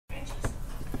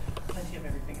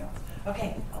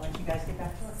Okay, I'll let you guys get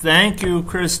back to it. Thank you,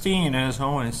 Christine, as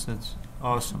always. That's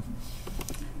awesome.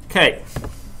 Okay.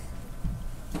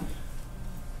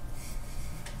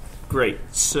 Great.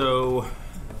 So,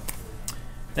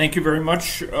 thank you very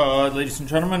much, ladies and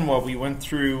gentlemen. While we went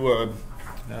through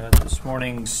this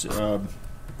morning's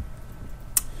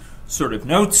sort of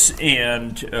notes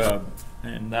and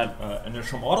that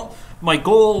initial model, my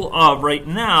goal right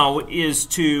now is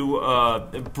to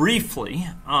briefly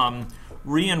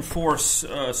reinforce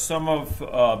some of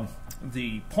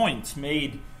the points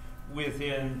made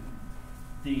within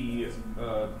the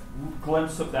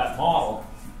glimpse of that model,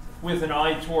 with an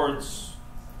eye towards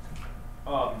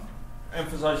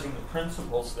emphasizing the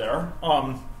principles there.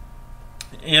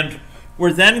 And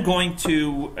we're then going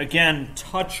to, again,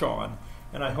 touch on,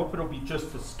 and I hope it'll be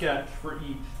just a sketch for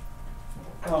each,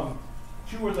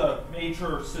 two of the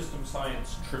major system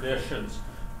science traditions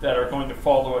that are going to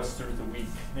follow us through the week,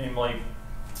 namely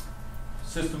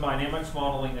system dynamics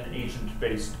modeling and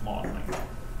agent-based modeling.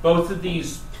 Both of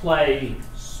these play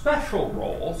special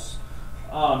roles,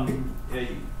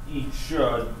 each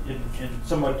in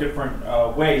somewhat different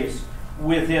ways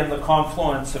within the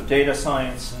confluence of data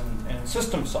science and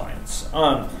system science.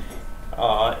 And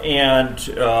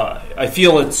I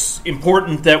feel it's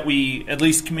important that we at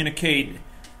least communicate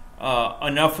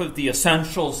enough of the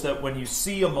essentials that when you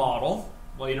see a model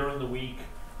later in the week,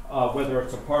 whether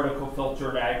it's a particle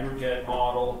filtered aggregate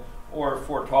model, or if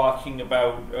we're talking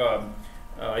about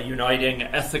uniting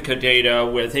Ethica data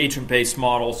with agent-based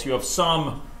models, you have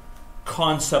some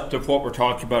concept of what we're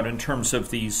talking about in terms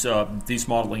of these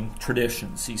modeling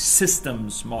traditions, these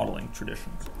systems modeling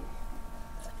traditions.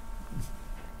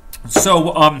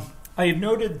 So I have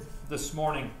noted this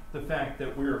morning the fact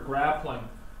that we're grappling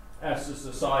as a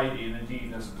society and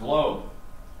indeed as a globe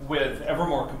with ever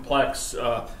more complex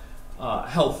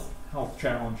health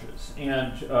challenges.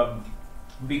 And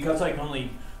because I can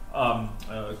only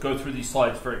go through these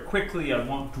slides very quickly, I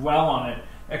won't dwell on it,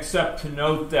 except to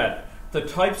note that the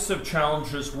types of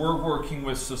challenges we're working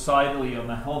with societally on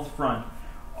the health front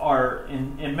are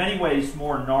in many ways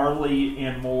more gnarly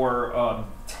and more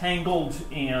tangled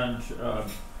and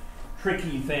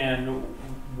tricky than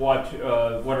what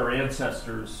our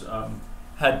ancestors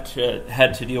had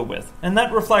to deal with. And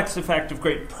that reflects the fact of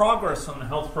great progress on the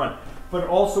health front, but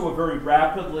also a very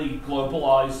rapidly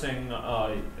globalizing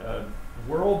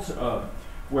world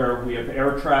where we have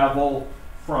air travel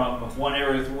from one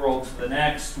area of the world to the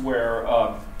next, where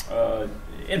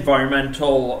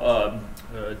environmental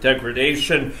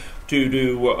degradation due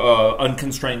to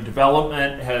unconstrained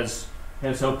development has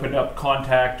opened up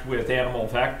contact with animal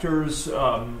vectors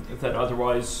that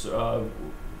otherwise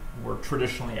were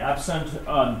traditionally absent,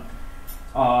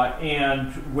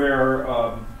 and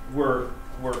where we're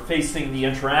facing the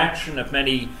interaction of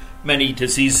many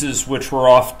diseases which were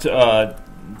oft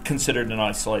considered in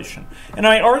isolation. And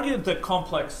I argued that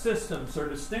complex systems are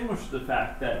distinguished by the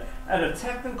fact that at a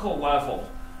technical level,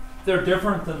 they're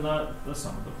different than the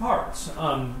sum of the parts.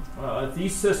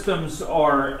 These systems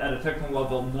are, at a technical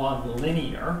level,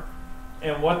 non-linear,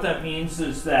 and what that means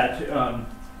is that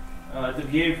the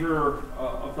behavior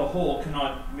of the whole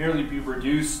cannot merely be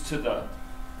reduced to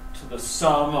the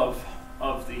sum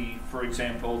of the, for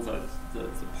example, the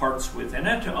parts within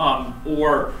it,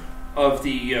 or of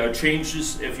the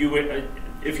changes. If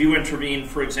you intervene,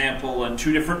 for example, in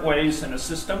two different ways in a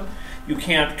system, you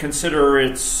can't consider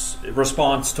its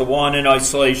response to one in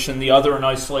isolation, the other in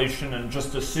isolation, and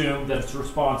just assume that its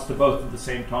response to both at the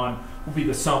same time will be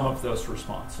the sum of those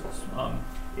responses.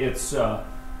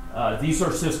 These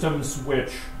are systems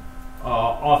which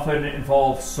often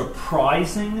involve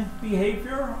surprising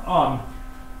behavior.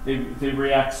 They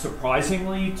react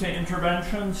surprisingly to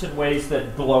interventions in ways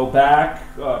that blow back,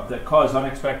 that cause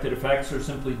unexpected effects, or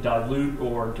simply dilute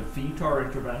or defeat our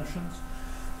interventions.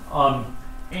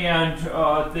 And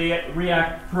they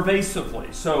react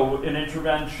pervasively. So an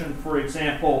intervention, for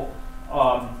example,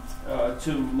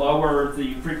 to lower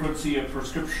the frequency of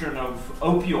prescription of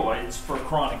opioids for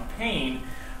chronic pain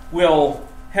will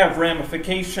have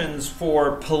ramifications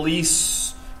for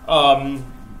police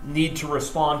need to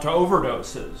respond to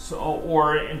overdoses,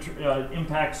 or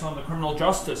impacts on the criminal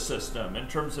justice system in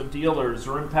terms of dealers,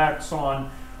 or impacts on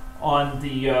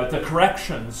the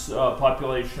corrections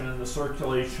population and the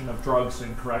circulation of drugs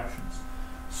in corrections.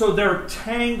 So they're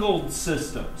tangled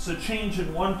systems. A change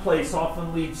in one place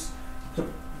often leads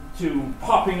to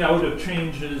popping out of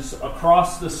changes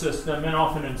across the system, and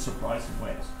often in surprising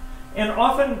ways. And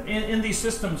often in these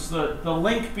systems, the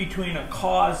link between a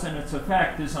cause and its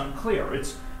effect is unclear.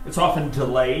 It's often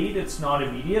delayed, it's not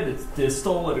immediate, it's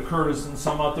distal, it occurs in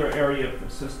some other area of the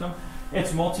system.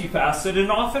 it's multifaceted,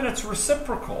 and often it's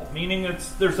reciprocal, meaning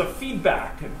there's a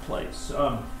feedback in place.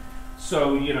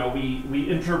 So, we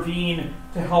intervene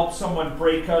to help someone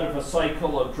break out of a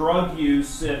cycle of drug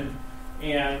use, and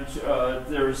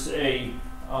there's a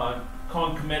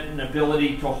concomitant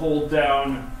ability to hold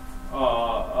down,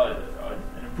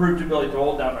 an improved ability to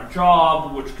hold down a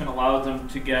job, which can allow them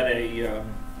to get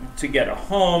a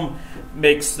home,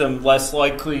 makes them less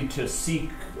likely to seek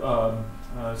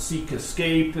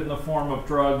escape in the form of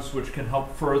drugs, which can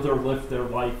help further lift their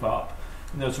life up.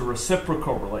 And there's a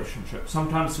reciprocal relationship.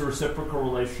 Sometimes the reciprocal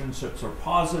relationships are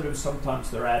positive, sometimes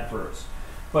they're adverse.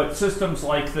 But systems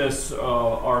like this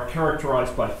are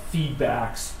characterized by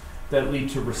feedbacks that lead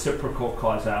to reciprocal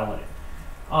causality.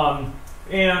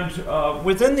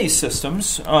 Within these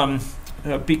systems,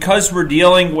 because we're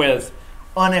dealing with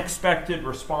unexpected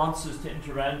responses to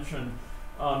intervention,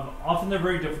 often they're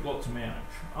very difficult to manage.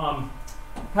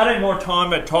 Had I more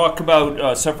time, I'd talk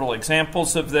about several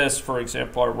examples of this. For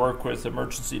example, I work with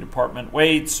emergency department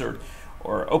waits or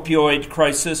opioid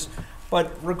crisis.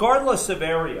 But regardless of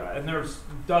area, and there's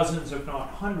dozens, if not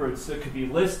hundreds, that could be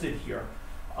listed here,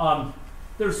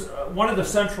 there's one of the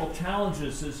central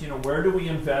challenges is, where do we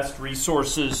invest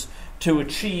resources to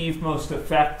achieve most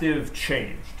effective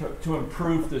change, to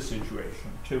improve the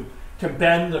situation, to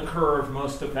bend the curve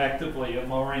most effectively in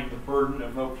lowering the burden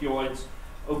of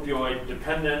opioid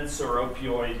dependence or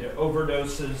opioid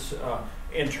overdoses,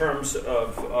 in terms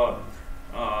of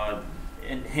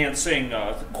enhancing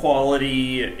the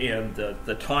quality and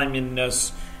the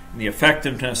timeliness and the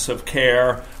effectiveness of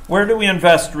care. Where do we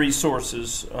invest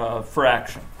resources for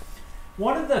action?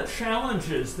 One of the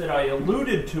challenges that I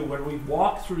alluded to when we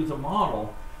walked through the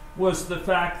model was the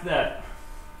fact that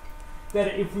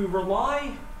if we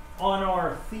rely on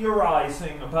our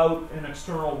theorizing about an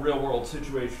external real-world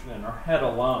situation in our head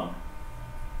alone,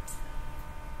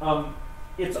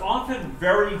 it's often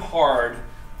very hard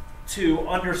to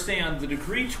understand the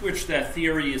degree to which that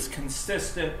theory is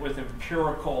consistent with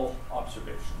empirical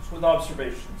observations, with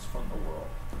observations from the world.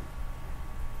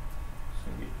 It's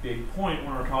going to be a big point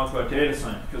when we're talking about data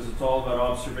science, because it's all about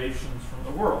observations from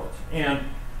the world. And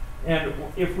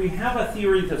if we have a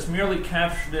theory that's merely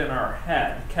captured in our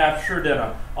head,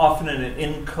 often in an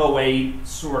inchoate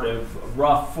sort of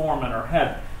rough form in our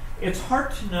head, it's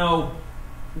hard to know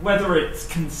whether it's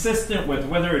consistent with,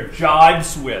 whether it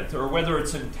jives with, or whether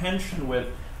it's in tension with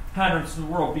patterns in the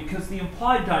world, because the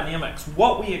implied dynamics,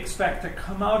 what we expect to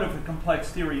come out of a complex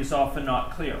theory, is often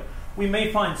not clear. We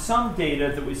may find some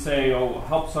data that we say,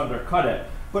 helps undercut it,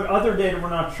 but other data we're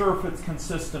not sure if it's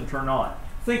consistent or not.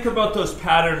 Think about those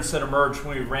patterns that emerged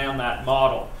when we ran that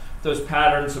model, those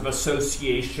patterns of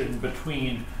association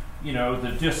between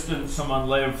the distance someone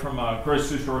lived from a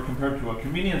grocery store compared to a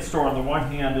convenience store on the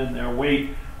one hand and their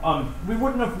weight. We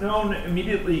wouldn't have known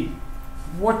immediately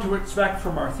what to expect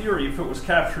from our theory if it was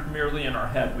captured merely in our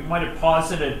head. We might have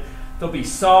posited there'll be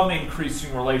some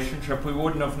increasing relationship. We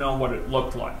wouldn't have known what it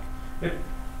looked like.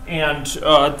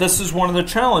 This is one of the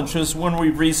challenges when we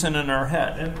reason in our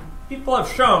head. And people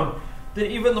have shown that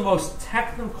even the most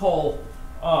technical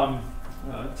of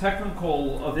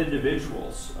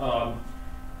individuals,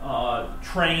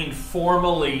 trained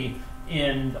formally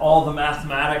in all the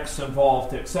mathematics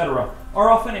involved, etc., are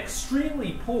often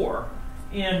extremely poor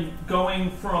in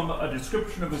going from a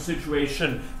description of a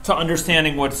situation to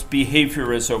understanding what its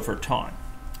behavior is over time.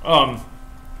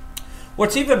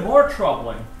 What's even more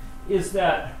troubling is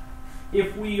that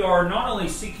if we are not only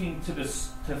seeking to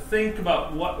think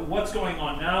about what's going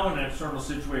on now in an external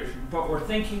situation, but we're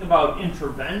thinking about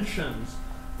interventions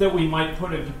that we might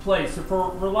put into place. If we're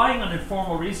relying on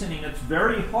informal reasoning, it's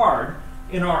very hard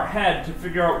in our head to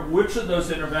figure out which of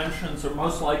those interventions are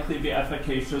most likely to be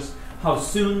efficacious, how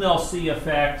soon they'll see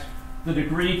effect, the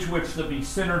degree to which they'll be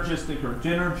synergistic or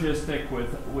synergistic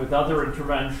with other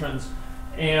interventions,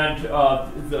 and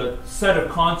the set of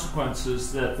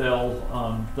consequences that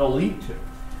they'll lead to.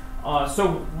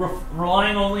 So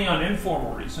relying only on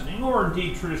informal reasoning, or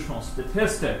indeed traditional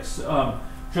statistics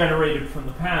generated from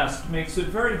the past, makes it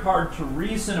very hard to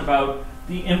reason about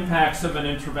the impacts of an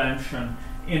intervention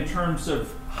in terms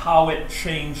of how it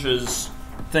changes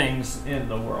things in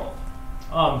the world.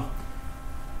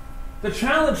 The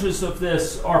challenges of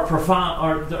this are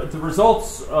profound. The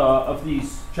results of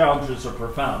these challenges are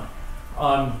profound.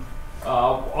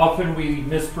 Often we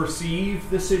misperceive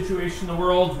the situation in the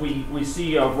world. We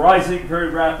see a very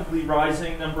rapidly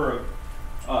rising number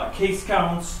of case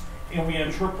counts, and we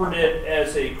interpret it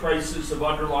as a crisis of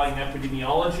underlying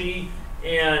epidemiology,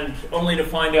 and only to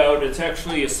find out it's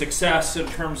actually a success in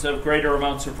terms of greater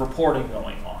amounts of reporting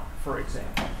going on, for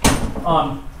example.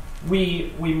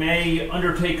 we may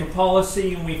undertake a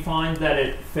policy and we find that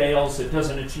it fails, it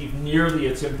doesn't achieve nearly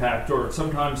its impact, or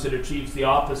sometimes it achieves the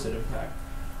opposite impact.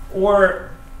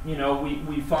 Or,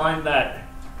 we find that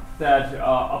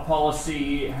a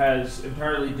policy has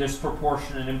entirely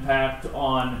disproportionate impact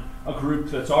on a group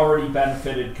that's already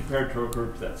benefited compared to a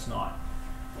group that's not.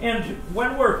 And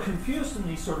when we're confused in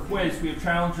these sort of ways, we have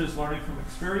challenges learning from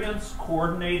experience,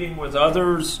 coordinating with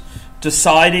others,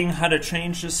 deciding how to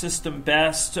change the system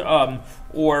best,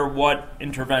 or what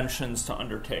interventions to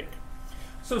undertake.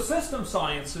 So system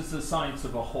science is the science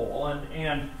of a whole,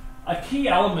 and a key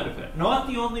element of it, not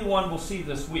the only one we'll see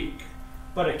this week,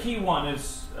 but a key one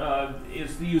is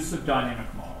the use of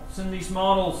dynamic models. And these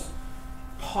models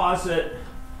posit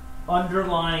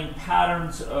underlying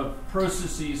patterns of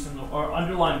processes or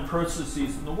underlying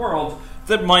processes in the world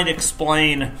that might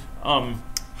explain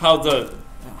how the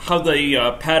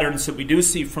patterns that we do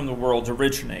see from the world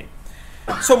originate.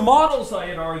 So models, I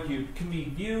had argued, can be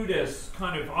viewed as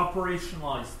kind of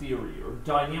operationalized theory or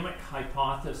dynamic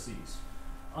hypotheses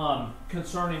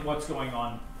concerning what's going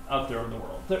on out there in the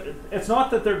world. It's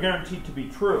not that they're guaranteed to be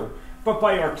true, but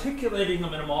by articulating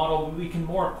them in a model, we can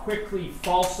more quickly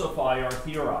falsify our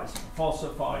theorizing,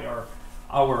 falsify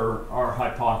our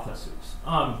hypotheses.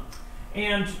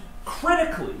 And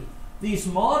critically, these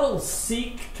models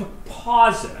seek to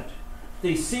posit,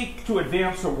 they seek to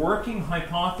advance a working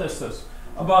hypothesis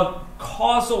about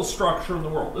causal structure in the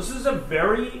world. This is a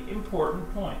very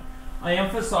important point. I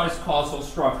emphasize causal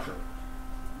structure.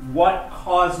 What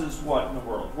causes what in the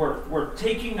world? We're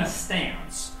taking a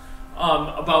stance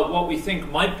about what we think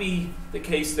might be the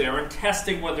case there and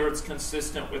testing whether it's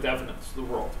consistent with evidence of the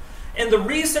world. And the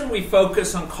reason we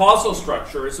focus on causal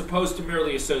structure as opposed to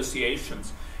merely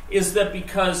associations is that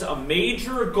because a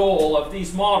major goal of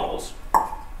these models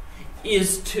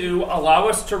is to allow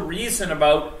us to reason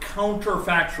about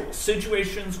counterfactual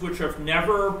situations which have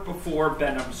never before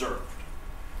been observed,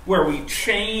 where we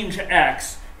change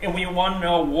X and we want to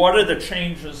know what are the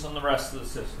changes in the rest of the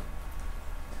system.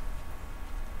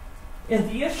 And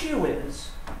the issue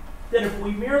is that if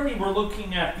we merely were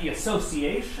looking at the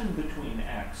association between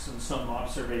X and some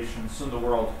observations in the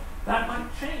world, that might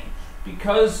change.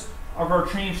 Because of our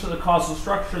change to the causal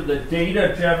structure, the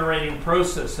data generating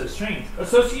process has changed.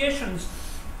 Associations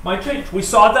might change. We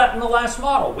saw that in the last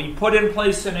model. We put in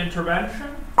place an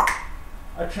intervention,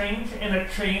 a change, and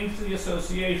it changed the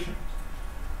associations.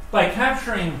 By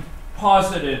capturing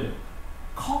posited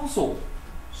causal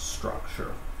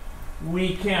structure,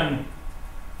 we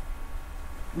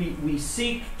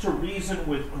seek to reason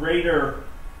with greater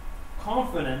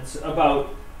confidence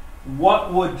about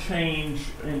what would change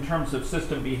in terms of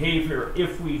system behavior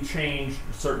if we changed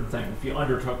a certain thing, if you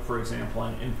undertook, for example,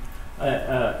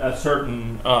 a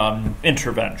certain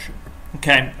intervention.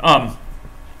 Okay.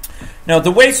 Now,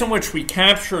 the ways in which we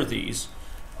capture these,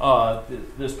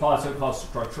 this positive causal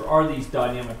structure, are these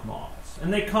dynamic models.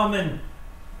 And they come in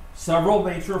several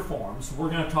major forms. We're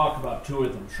going to talk about two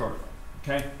of them shortly.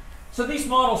 Okay. So these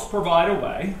models provide a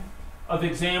way of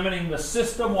examining the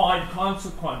system-wide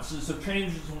consequences of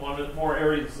changes in one or more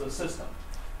areas of the system.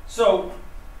 So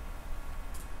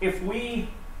if we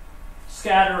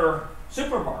scatter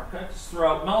supermarkets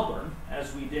throughout Melbourne,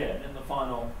 as we did in the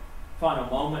final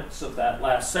moments of that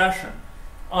last session,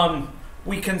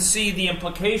 we can see the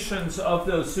implications of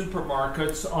those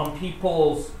supermarkets on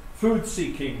people's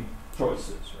food-seeking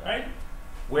choices, right?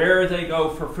 Where they go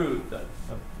for food,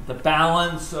 the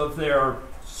balance of their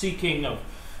seeking of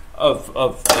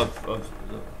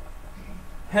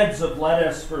heads of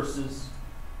lettuce versus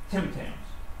Tim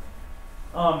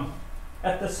Tams.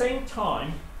 At the same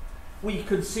time, we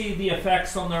could see the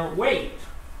effects on their weight.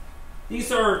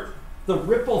 These are the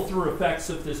ripple-through effects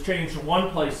of this change in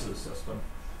one place of the system,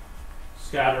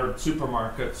 scattered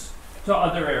supermarkets, to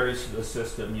other areas of the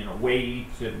system, weight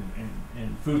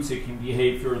and food-seeking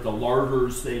behavior, the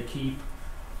larders they keep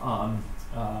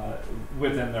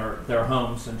within their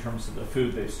homes in terms of the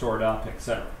food they've stored up,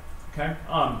 etc. Okay,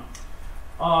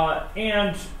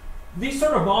 and these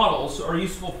sort of models are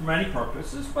useful for many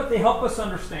purposes, but they help us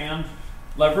understand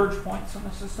leverage points in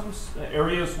the systems,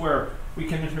 areas where we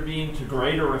can intervene to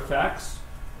greater effects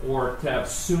or to have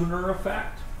sooner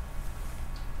effect,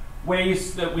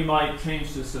 ways that we might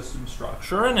change the system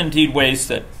structure, and indeed ways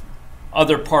that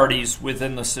other parties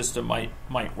within the system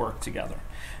might work together.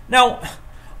 Now,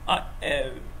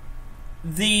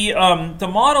 the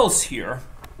models here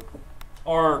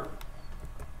are,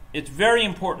 it's very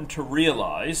important to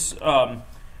realize,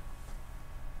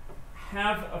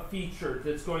 have a feature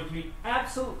that's going to be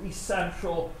absolutely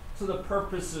central to the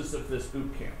purposes of this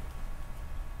boot camp.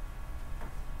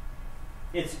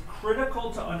 it's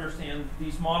critical to understand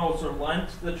these models are lent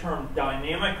the term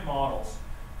dynamic models,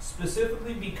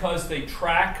 specifically because they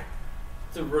track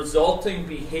the resulting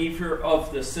behavior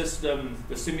of the system,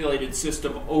 the simulated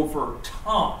system, over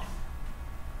time.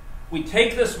 We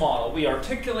take this model, we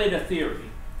articulate a theory,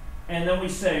 and then we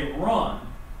say run,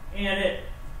 and it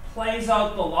plays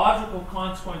out the logical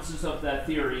consequences of that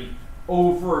theory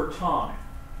over time.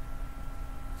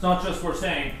 It's not just we're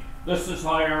saying this is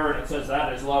higher and it says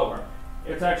that is lower.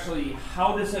 It's actually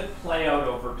how does it play out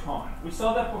over time. We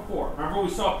saw that before. Remember, we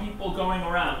saw people going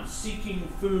around seeking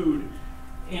food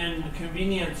in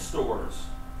convenience stores,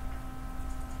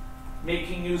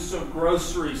 making use of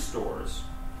grocery stores,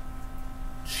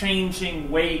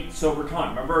 changing weights over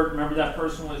time. Remember that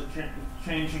person was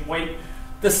changing weight?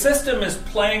 The system is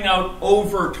playing out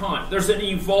over time. There's an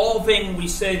evolving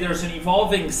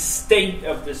state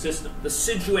of the system. The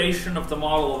situation of the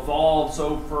model evolves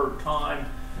over time.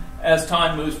 As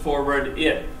time moves forward,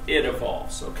 it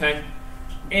evolves, okay?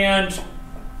 And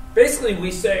basically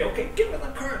we say, okay, given the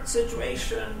current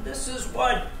situation, this is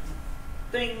what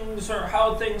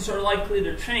how things are likely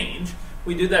to change.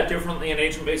 We do that differently in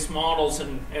agent-based models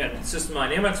and system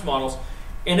dynamics models,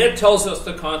 and it tells us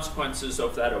the consequences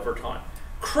of that over time.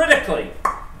 Critically,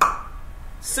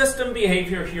 system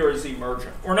behavior here is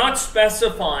emergent. We're not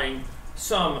specifying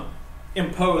some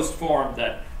imposed form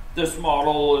that this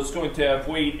model is going to have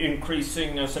weight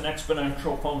increasing as an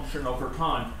exponential function over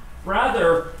time.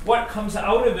 Rather, what comes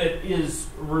out of it is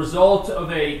a result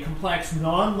of a complex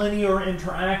nonlinear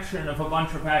interaction of a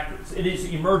bunch of factors. It is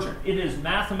emergent. It is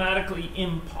mathematically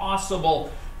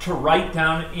impossible to write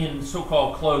down in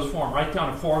so-called closed form, write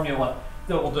down a formula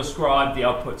that will describe the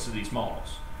outputs of these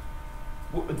models.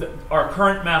 Our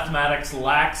current mathematics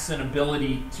lacks an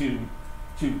ability to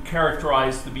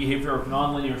characterize the behavior of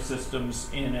nonlinear systems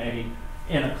in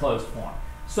a closed form.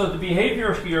 So the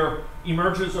behavior here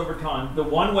emerges over time. The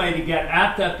one way to get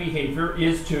at that behavior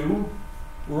is to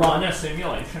run a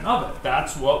simulation of it.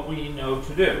 That's what we know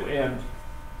to do. And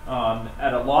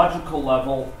at a logical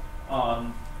level,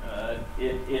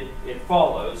 it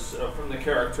follows from the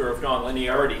character of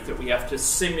nonlinearity that we have to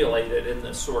simulate it in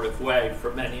this sort of way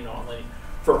for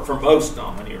most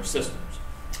nonlinear systems.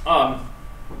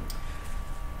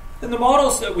 And the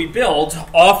models that we build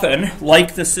often,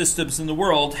 like the systems in the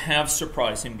world, have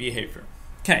surprising behavior.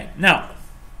 Okay, now,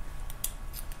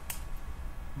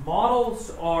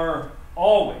 models are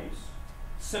always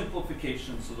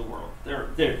simplifications of the world.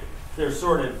 They're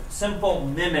sort of simple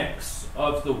mimics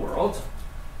of the world.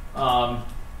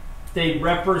 They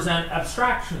represent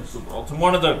abstractions of the world. And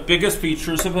one of the biggest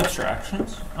features of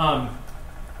abstractions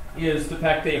is the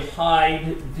fact they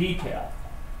hide detail.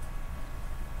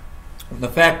 The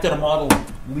fact that a model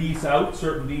leaves out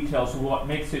certain details is what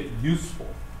makes it useful,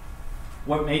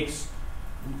 what makes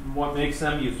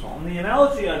them useful. And the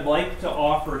analogy I'd like to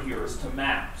offer here is to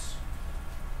maps.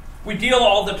 We deal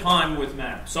all the time with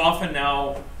maps, often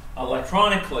now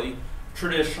electronically,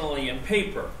 traditionally in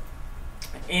paper.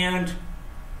 And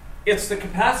it's the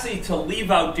capacity to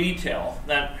leave out detail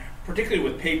that, particularly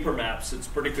with paper maps, it's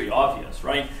particularly obvious,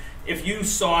 right? If you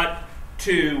sought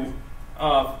to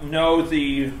know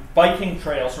the biking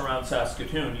trails around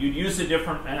Saskatoon, you'd use a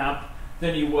different map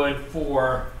than you would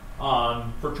for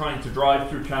trying to drive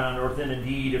through town, or then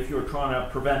indeed if you were trying to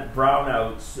prevent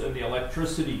brownouts in the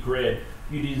electricity grid,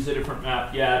 you'd use a different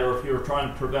map yet, or if you were trying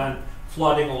to prevent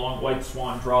flooding along White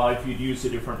Swan Drive, you'd use a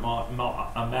different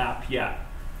map yet.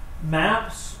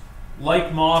 Maps,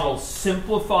 like models,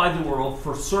 simplify the world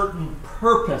for certain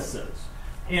purposes.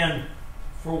 And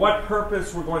for what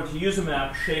purpose we're going to use a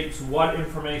map shapes what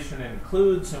information it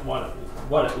includes and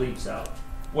what it leaves out,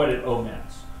 what it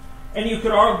omits. And you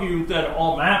could argue that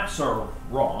all maps are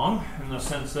wrong in the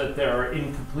sense that they're an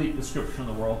incomplete description of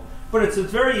the world, but it's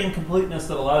its very incompleteness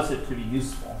that allows it to be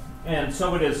useful. And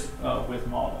so it is with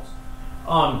models.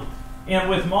 And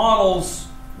with models,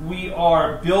 we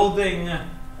are building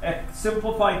a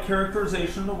simplified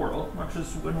characterization of the world, much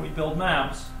as when we build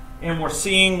maps, and we're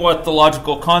seeing what the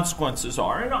logical consequences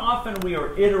are. And often we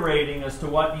are iterating as to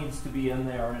what needs to be in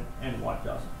there and what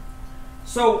doesn't.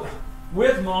 So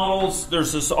with models,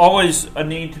 there's always a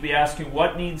need to be asking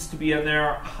what needs to be in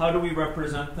there, how do we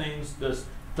represent things, does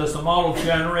the model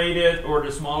generate it, or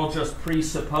does the model just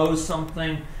presuppose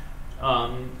something,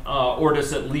 or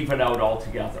does it leave it out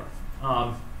altogether?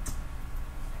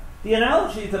 The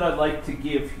analogy that I'd like to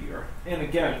give here, and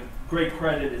again, great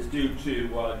credit is due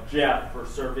to Jeff for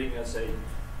serving as a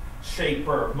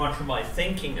shaper of much of my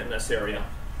thinking in this area,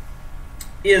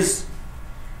 is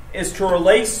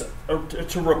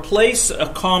to replace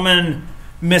a common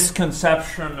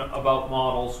misconception about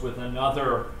models with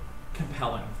another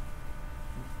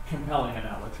compelling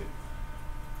analogy.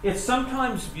 It's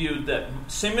sometimes viewed that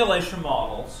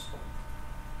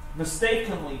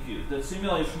mistakenly viewed, that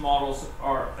simulation models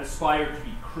aspire to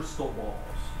be crystal balls.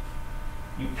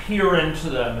 You peer into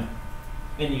them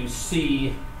and you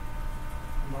see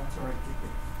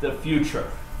the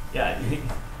future. Yeah,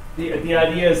 the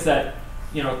idea is that,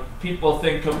 people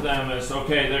think of them as,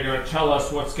 okay, they're going to tell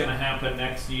us what's going to happen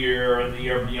next year and the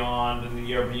year beyond and the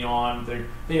year beyond.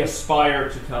 They aspire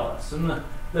to tell us. And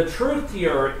the truth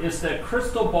here is that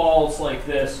crystal balls like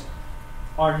this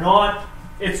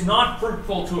it's not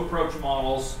fruitful to approach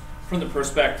models from the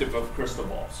perspective of crystal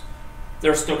balls.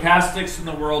 There are stochastics in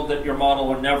the world that your model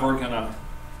are never going to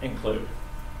include.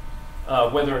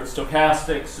 Whether it's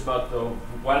stochastics about the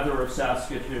weather of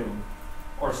Saskatoon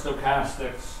or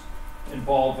stochastics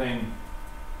involving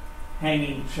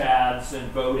hanging chads and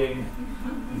voting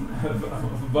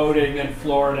in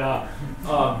Florida,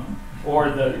 or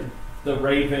the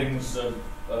ravings of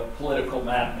political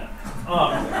madmen. There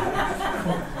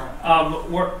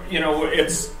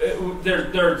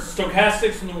are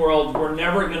stochastics in the world we're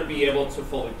never going to be able to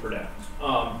fully predict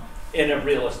in a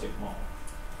realistic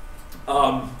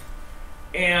model.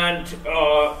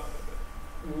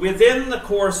 Within the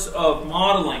course of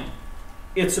modeling,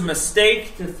 it's a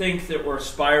mistake to think that we're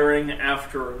aspiring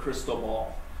after a crystal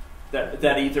ball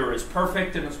that either is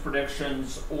perfect in its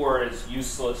predictions or is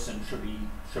useless and should be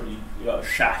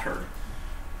shattered.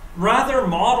 Rather,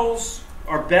 models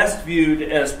are best viewed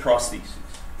as prostheses.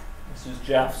 This is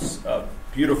Jeff's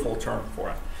beautiful term for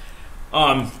it.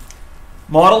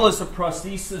 Model is a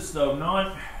prosthesis, though,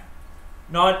 not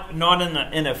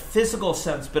in a physical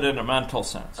sense, but in a mental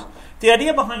sense. The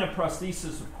idea behind a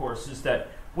prosthesis, of course, is that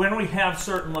when we have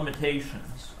certain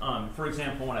limitations, for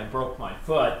example, when I broke my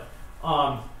foot,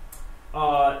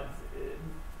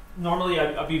 normally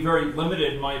I'd be very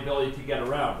limited in my ability to get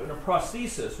around. In a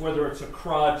prosthesis, whether it's a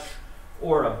crutch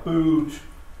or a boot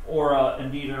or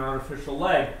indeed an artificial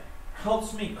leg,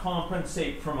 helps me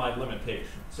compensate for my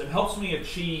limitations. It helps me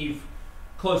achieve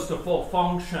close to full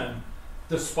function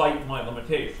despite my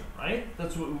limitation, right?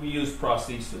 That's what we use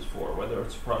prosthesis for, whether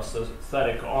it's a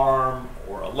prosthetic arm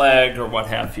or a leg or what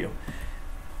have you.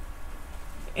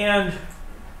 And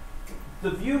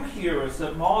the view here is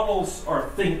that models are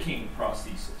thinking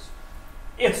prosthesis.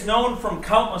 It's known from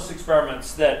countless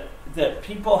experiments that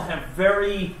people have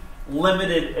very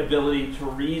limited ability to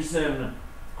reason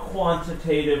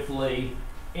quantitatively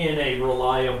in a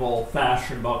reliable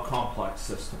fashion about complex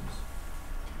systems.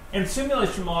 And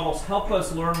simulation models help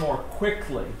us learn more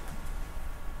quickly.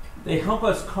 They help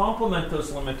us complement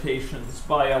those limitations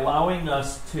by allowing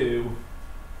us to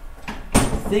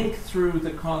think through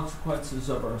the consequences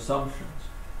of our assumptions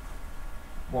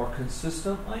more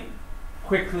consistently,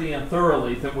 quickly, and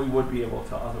thoroughly than we would be able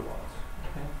to otherwise.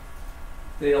 Okay?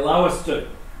 They allow us to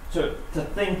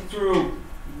think through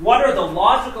what are the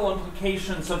logical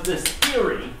implications of this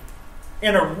theory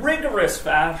in a rigorous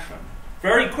fashion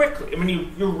very quickly. I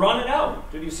mean, you run it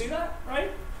out. Did you see that?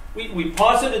 Right? We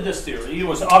posited this theory. It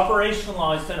was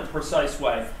operationalized in a precise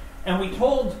way. And we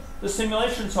told the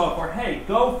simulation software, hey,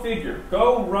 go figure.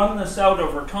 Go run this out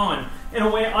over time in a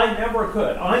way I never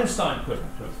could. Einstein couldn't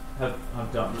have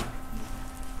done that.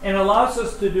 And allows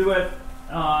us to do it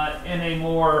in a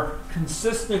more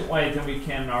consistent way than we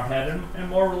can in our head and a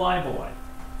more reliable way.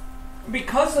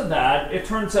 Because of that, it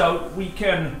turns out we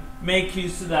can make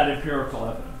use of that empirical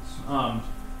evidence.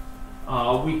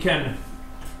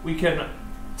 We can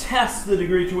test the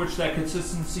degree to which that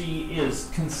consistency is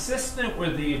consistent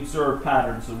with the observed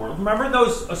patterns of the world. Remember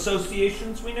those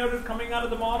associations we noted coming out of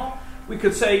the model? We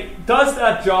could say, does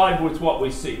that jibe with what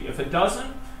we see? If it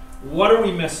doesn't, what are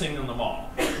we missing in the model?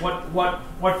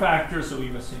 What factors are we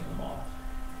missing in the model?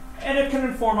 And it can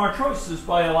inform our choices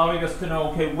by allowing us to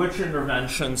know, okay, which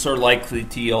interventions are likely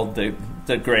to yield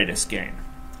the greatest gain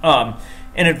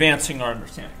in advancing our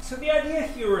understanding. So the idea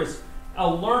here is a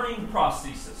learning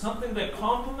prosthesis, something that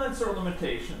complements our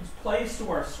limitations, plays to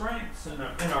our strengths in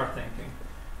our thinking,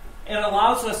 and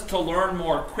allows us to learn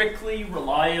more quickly,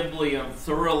 reliably, and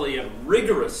thoroughly and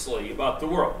rigorously about the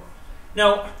world.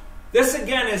 Now, this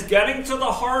again is getting to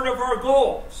the heart of our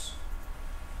goals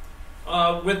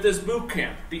with this boot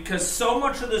camp, because so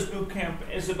much of this boot camp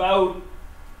is about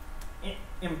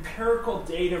empirical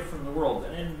data from the world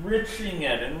and enriching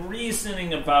it and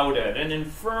reasoning about it and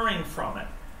inferring from it.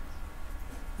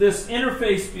 This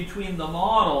interface between the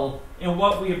model and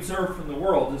what we observe from the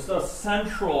world is thus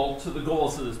central to the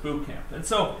goals of this boot camp. And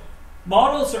so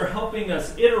models are helping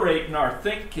us iterate in our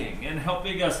thinking and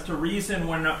helping us to reason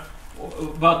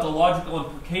about the logical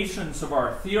implications of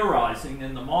our theorizing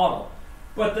in the model.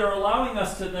 but they're allowing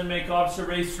us to then make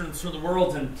observations from the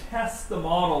world and test the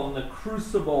model in the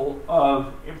crucible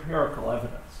of empirical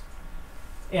evidence,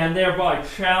 and thereby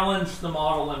challenge the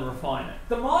model and refine it.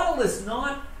 The model is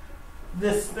not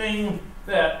this thing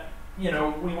that we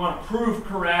want to prove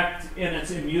correct and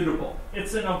it's immutable.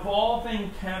 It's an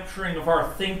evolving capturing of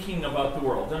our thinking about the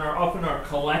world, and often our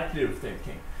collective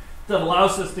thinking, that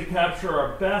allows us to capture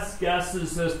our best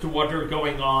guesses as to what are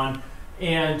going on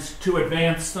and to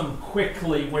advance them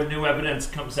quickly when new evidence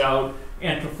comes out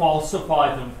and to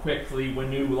falsify them quickly when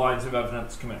new lines of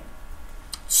evidence come in.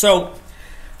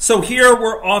 So here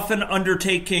we're often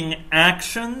undertaking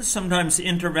actions, sometimes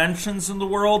interventions in the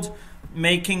world,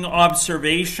 making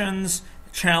observations,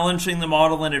 challenging the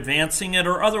model and advancing it,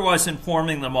 or otherwise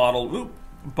informing the model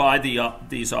by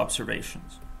these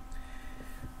observations.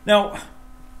 Now,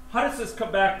 how does this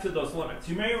come back to those limits?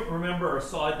 You may remember a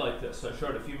slide like this I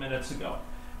showed a few minutes ago,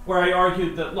 where I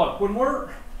argued that, look, when we're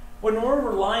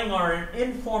relying on our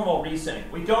informal reasoning,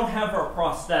 we don't have our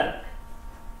prosthetic,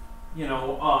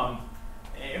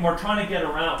 and we're trying to get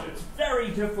around it. It's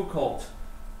very difficult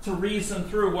to reason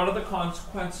through what are the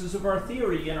consequences of our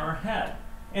theory in our head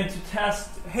and to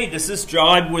test, hey, does this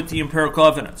jibe with the empirical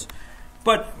evidence?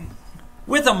 But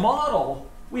with a model,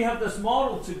 we have this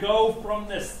model to go from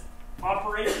this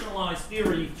operationalized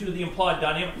theory to the implied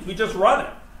dynamics. We just run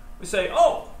it. We say,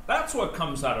 oh, that's what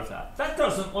comes out of that. That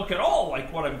doesn't look at all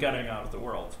like what I'm getting out of the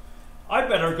world. I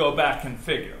better go back and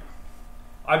figure.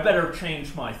 I better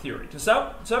change my theory. Does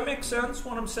that make sense,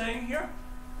 what I'm saying here?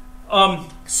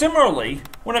 Similarly,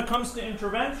 when it comes to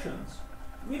interventions,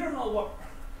 we don't know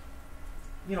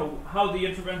how the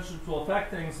interventions will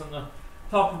affect things on the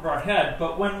top of our head,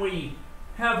 but when we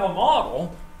have a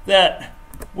model that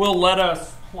will let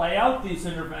us play out these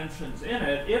interventions in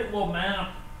it, it will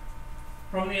map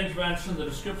from the intervention, the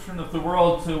description of the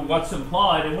world, to what's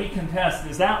implied, and we can test,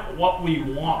 is that what we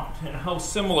want, and how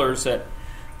similar is it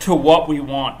to what we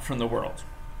want from the world?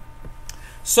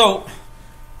 So,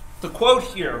 the quote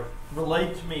here,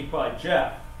 relayed to me by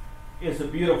Jeff, is a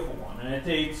beautiful one, and it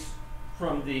dates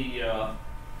from the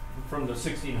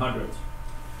 1600s.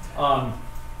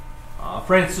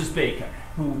 Francis Bacon,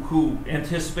 who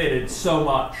anticipated so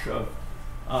much of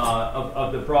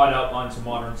the broad outlines of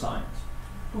modern science,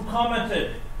 who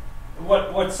commented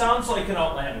what sounds like an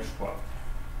outlandish quote: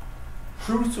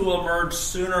 "Truth will emerge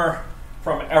sooner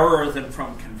from error than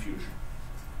from confusion."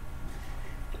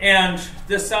 And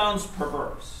this sounds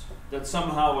perverse, that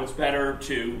somehow it's better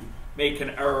to make an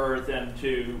error than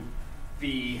to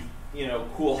be,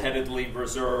 cool-headedly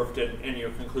reserved in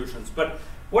your conclusions. But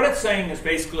what it's saying is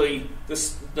basically the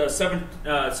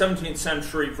 17th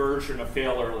century version of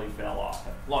fail early, fail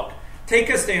often. Look, take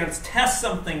a stance, test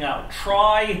something out,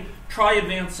 try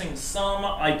advancing some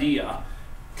idea,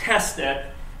 test it,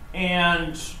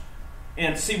 and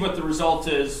see what the result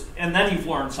is, and then you've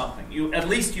learned something. At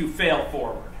least you fail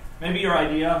forward. Maybe your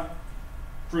idea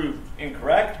proved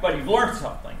incorrect, but you've learned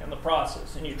something in the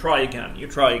process, and you try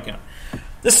again.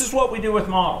 This is what we do with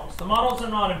models. The models are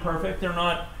not imperfect. They're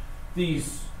not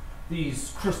these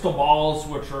crystal balls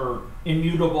which are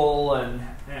immutable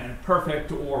and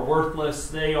perfect or worthless.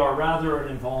 They are rather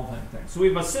an evolving thing. So we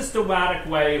have a systematic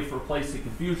way of replacing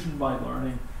confusion by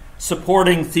learning,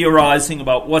 supporting theorizing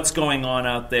about what's going on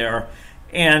out there,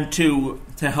 and to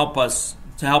help us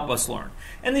learn.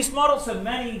 And these models have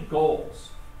many goals.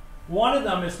 One of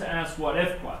them is to ask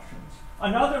what-if questions.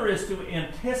 Another is to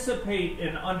anticipate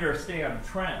and understand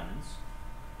trends.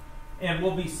 And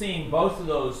we'll be seeing both of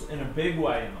those in a big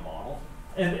way in the model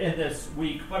in this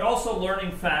week, but also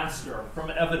learning faster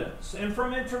from evidence and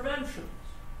from interventions.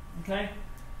 Okay?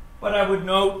 But I would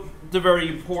note the very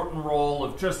important role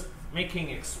of just making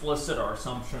explicit our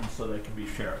assumptions so they can be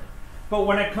shared. But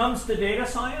when it comes to data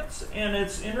science and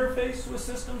its interface with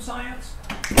system science,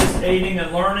 this aiding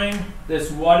and learning,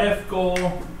 this what-if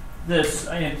goal, this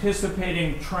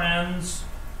anticipating trends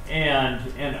and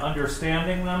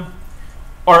understanding them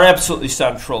are absolutely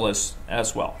central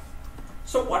as well.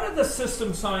 So what are the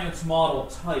system science model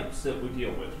types that we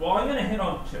deal with? Well, I'm going to hit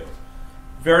on two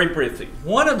very briefly.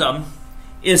 One of them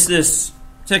is this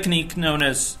technique known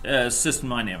as system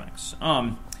dynamics.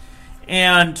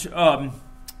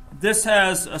 This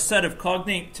has a set of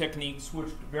cognate techniques which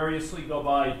variously go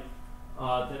by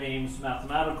the names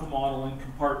mathematical modeling,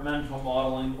 compartmental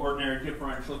modeling, ordinary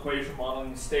differential equation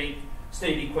modeling, state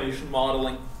equation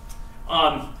modeling,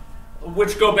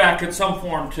 which go back in some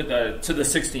form to the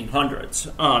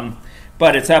 1600s.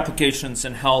 But its applications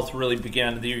in health really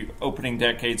began in the opening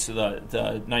decades of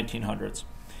the 1900s.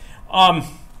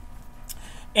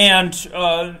 And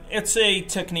it's a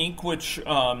technique which,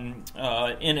 in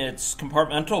its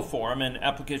compartmental form and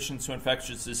applications to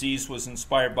infectious disease, was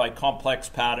inspired by complex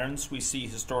patterns we see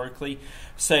historically,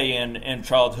 say, in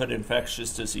childhood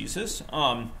infectious diseases.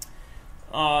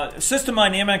 System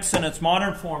dynamics in its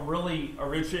modern form really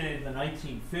originated in the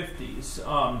 1950s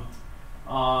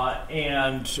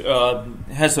and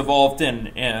has evolved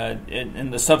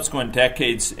in the subsequent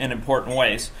decades in important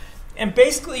ways, and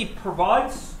basically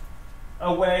provides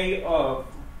a way of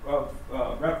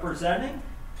representing,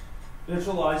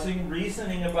 visualizing,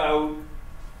 reasoning about,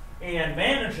 and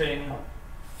managing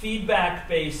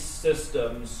feedback-based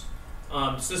systems,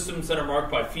 systems that are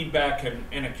marked by feedback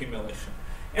and accumulation.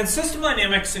 And system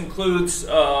dynamics includes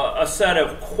a set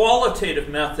of qualitative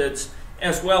methods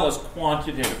as well as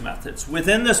quantitative methods.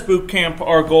 Within this boot camp,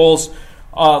 our goals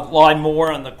lie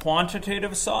more on the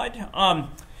quantitative side.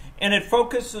 And it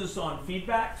focuses on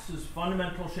feedbacks as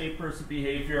fundamental shapers of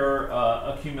behavior,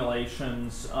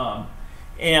 accumulations,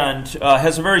 and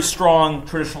has a very strong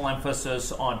traditional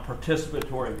emphasis on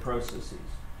participatory processes.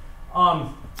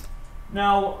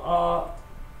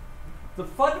 The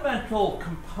fundamental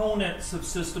components of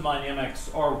system dynamics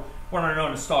are what are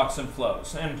known as stocks and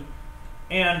flows.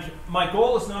 And my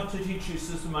goal is not to teach you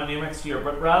system dynamics here,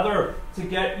 but rather to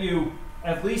get you,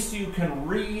 at least you can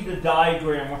read a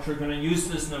diagram which are going to use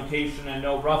this notation and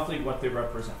know roughly what they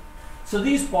represent. So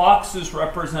these boxes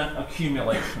represent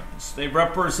accumulations. They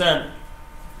represent,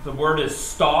 the word is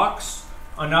stocks.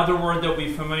 Another word that will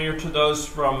be familiar to those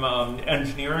from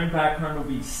engineering background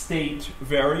will be state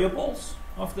variables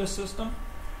of the system.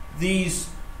 These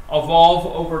evolve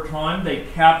over time. They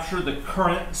capture the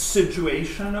current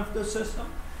situation of the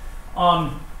system.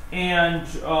 And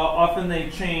often they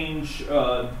change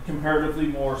comparatively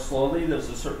more slowly. There's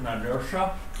a certain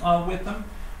inertia with them.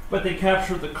 But they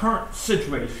capture the current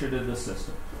situation of the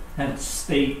system, hence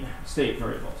state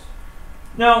variables.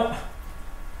 Now,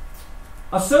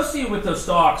 associated with those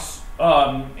stocks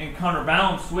and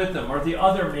counterbalanced with them are the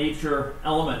other major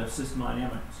element of system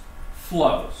dynamics,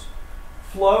 flows.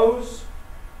 Flows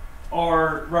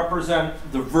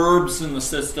represent the verbs in the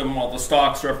system, while the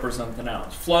stocks represent the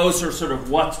nouns. Flows are sort of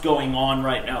what's going on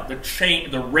right now,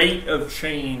 the rate of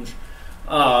change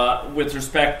with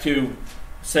respect to,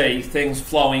 say, things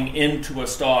flowing into a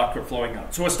stock or flowing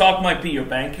out. So a stock might be your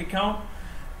bank account,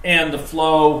 and the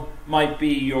flow might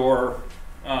be your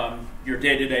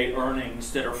day-to-day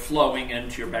earnings that are flowing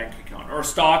into your bank account. Or a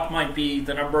stock might be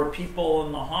the number of people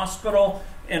in the hospital,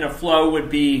 and a flow would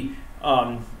be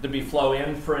there'd be flow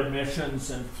in for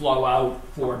admissions and flow out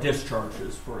for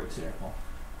discharges, for example.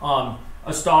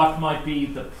 A stock might be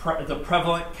the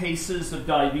prevalent cases of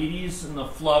diabetes, and the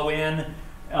flow in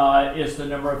is the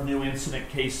number of new incident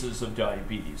cases of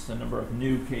diabetes, the number of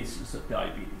new cases of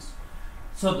diabetes.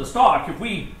 So the stock, if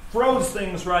we froze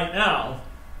things right now,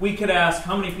 we could ask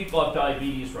how many people have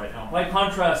diabetes right now. By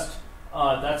contrast,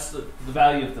 that's the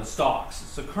value of the stocks.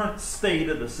 It's the current state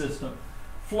of the system.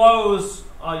 Flows,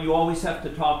 you always have to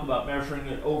talk about measuring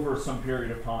it over some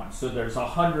period of time. So there's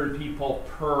 100 people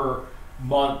per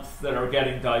month that are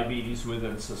getting diabetes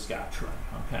within Saskatchewan.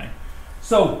 Okay,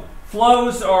 so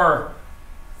flows are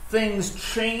things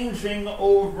changing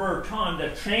over time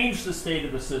that change the state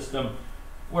of the system,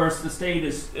 whereas the state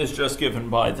is just given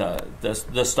by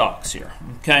the stocks here.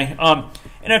 Okay,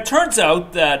 and it turns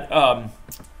out that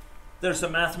there's a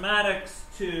mathematics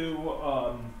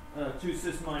to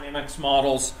system dynamics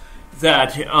models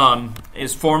that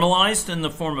is formalized in the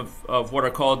form of what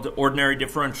are called ordinary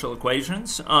differential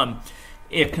equations.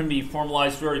 It can be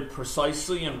formalized very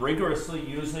precisely and rigorously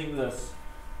using this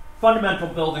fundamental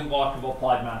building block of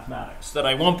applied mathematics that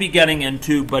I won't be getting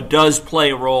into, but does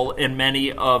play a role in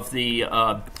many of the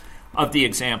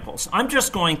examples. I'm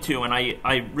just going to, and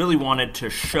I really wanted to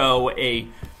show a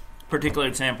particular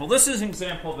example. This is an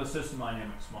example of a system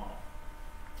dynamics model.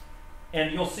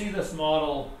 And you'll see this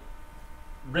model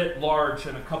writ large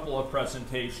in a couple of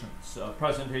presentations.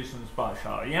 Presentations by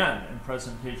Xiaoyan and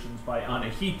presentations by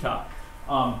Anahita.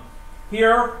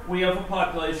 Here we have a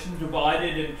population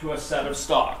divided into a set of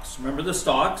stocks. Remember the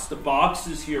stocks? The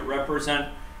boxes here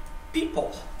represent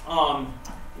people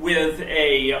within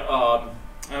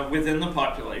the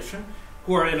population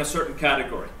who are in a certain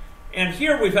category. And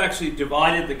here we've actually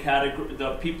divided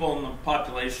the people in the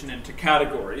population into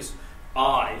categories.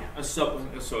 So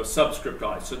a subscript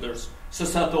I. So there's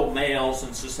susceptible males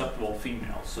and susceptible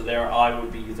females. So there I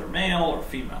would be either male or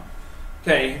female.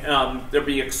 Okay, there'd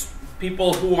be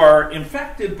people who are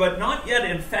infected but not yet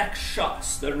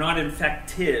infectious. They're not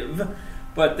infective,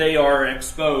 but they are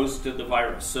exposed to the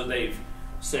virus. So they've,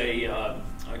 say,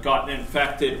 gotten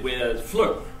infected with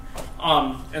flu.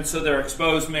 And so there are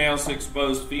exposed males,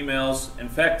 exposed females,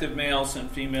 infected males and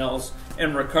females,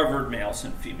 and recovered males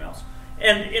and females.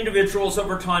 And individuals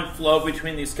over time flow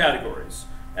between these categories.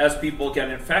 As people get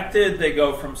infected, they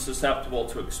go from susceptible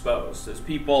to exposed. As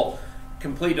people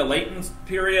complete a latent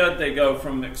period, they go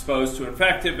from exposed to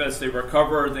infected. As they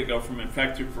recover, they go from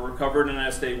infected to recovered. And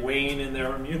as they wane in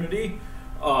their immunity,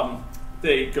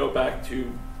 they go back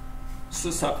to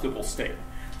susceptible state.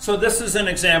 So this is an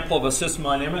example of a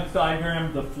systemodynamic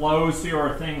diagram. The flows here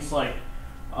are things like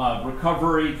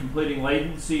recovery, completing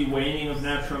latency, waning of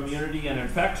natural immunity, and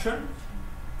infection.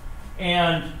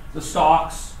 And the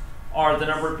stocks are the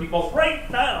number of people right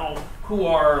now who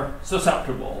are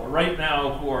susceptible, or right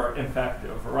now who are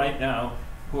infective, or right now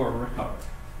who are recovered.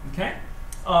 Okay?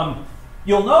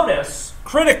 You'll notice,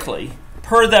 critically,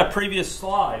 per that previous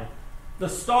slide, the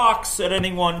stocks at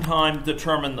any one time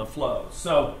determine the flows.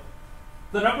 So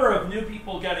the number of new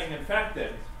people getting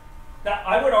infected, that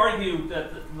I would argue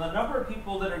that the number of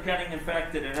people that are getting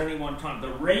infected at any one time,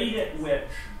 the rate at which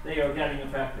they are getting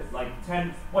infected, like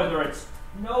 10, whether it's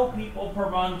no people per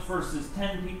month versus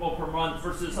 10 people per month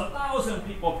versus 1,000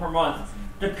 people per month,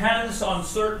 depends on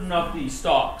certain of these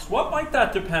stocks. What might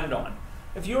that depend on?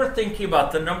 If you were thinking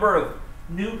about the number of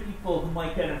new people who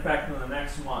might get infected in the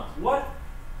next month, what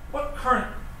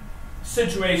current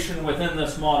situation within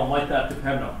this model might that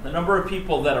depend on? The number of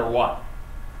people that are what?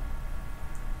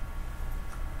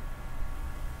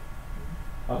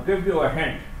 I'll give you a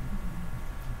hint.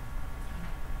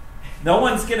 No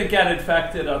one's going to get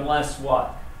infected unless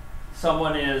what?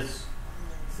 Someone is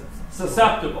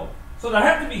susceptible. So there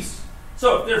have to be.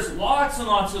 So if there's lots and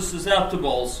lots of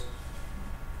susceptibles,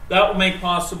 that will make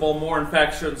possible more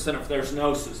infections than if there's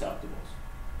no susceptibles.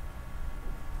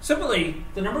 Similarly,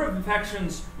 the number of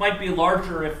infections might be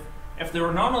larger if there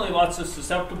were not only lots of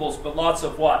susceptibles, but lots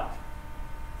of what?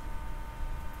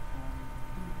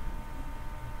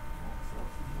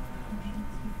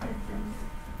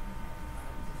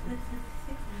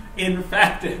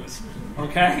 Infectives.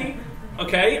 Okay?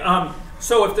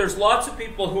 So if there's lots of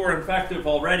people who are infective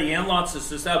already and lots of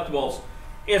susceptibles,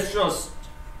 it's just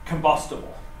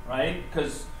combustible, right?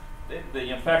 Because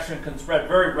the infection can spread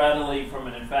very readily from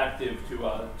an infective to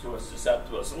a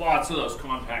susceptible. So lots of those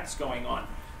contacts going on.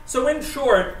 So in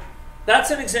short,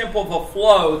 that's an example of a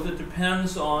flow that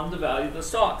depends on the value of the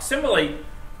stock. Similarly,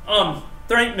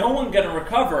 there ain't no one going to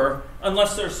recover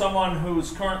unless there's someone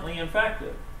who's currently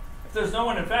infected. If there's no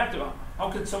one infected, how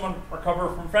could someone recover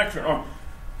from infection? Or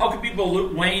how could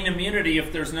people wane immunity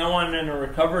if there's no one in a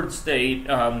recovered state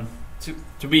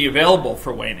to be available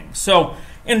for waning? So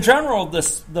in general,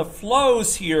 the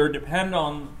flows here depend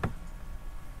on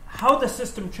how the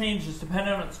system changes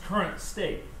depending on its current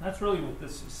state. That's really what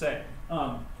this is saying.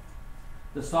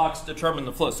 The stocks determine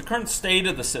the flows. The current state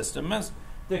of the system, as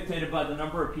dictated by the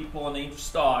number of people in each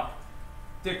stock,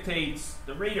 dictates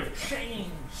the rate of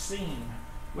change seen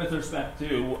with respect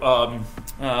to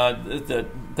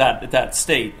that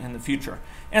state in the future.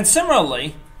 And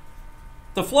similarly,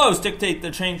 the flows dictate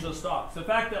the change of the stocks. The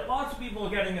fact that lots of people are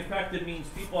getting infected means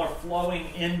people are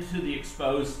flowing into the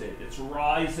exposed state. It's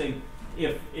rising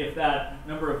if that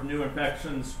number of new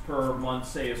infections per month,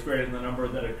 say, is greater than the number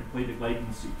that are completed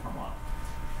latency per month.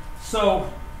 So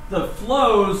the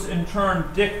flows, in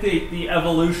turn, dictate the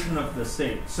evolution of the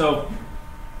state. So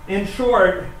in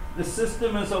short, the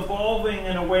system is evolving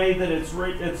in a way that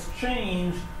its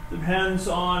change depends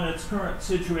on its current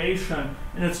situation,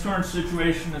 and its current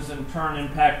situation is in turn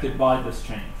impacted by this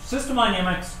change. System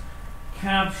dynamics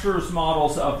captures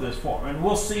models of this form, and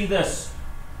we'll see this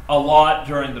a lot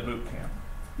during the boot camp.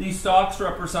 These stocks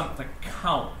represent the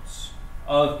counts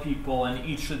of people in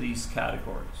each of these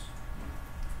categories.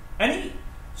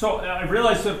 So I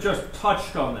realize I've just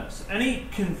touched on this. Any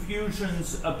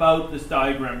confusions about this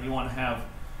diagram you want to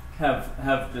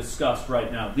have discussed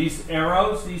right now? These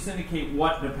arrows, these indicate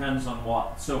what depends on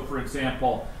what. So, for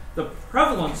example, the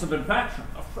prevalence of infection,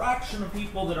 a fraction of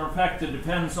people that are infected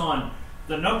depends on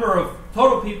the number of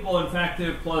total people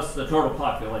infected plus the total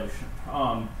population.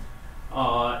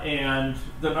 And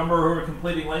the number who are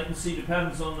completing latency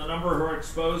depends on the number who are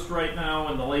exposed right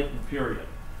now in the latent period.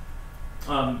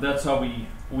 That's how we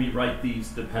write these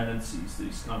dependencies,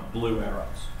 these kind of blue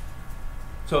arrows.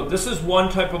 So this is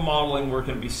one type of modeling we're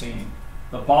going to be seeing.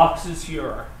 The boxes here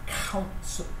are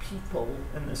counts of people,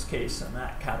 in this case, in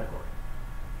that category.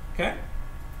 Okay?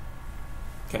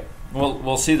 Okay,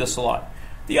 we'll see this a lot.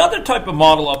 The other type of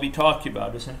model I'll be talking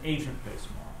about is an agent-based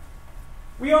model.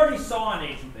 We already saw an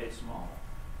agent-based model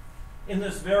in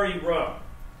this very row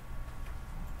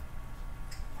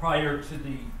prior to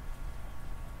the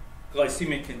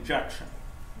glycemic injection.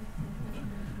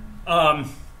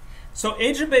 So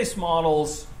agent-based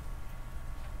models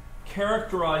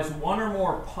characterize one or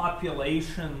more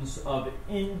populations of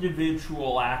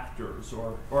individual actors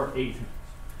or agents.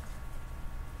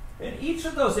 And each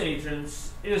of those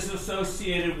agents is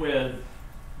associated with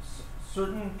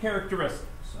certain characteristics.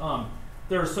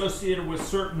 They're associated with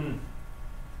certain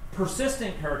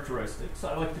persistent characteristics.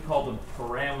 I like to call them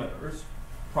parameters,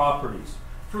 properties.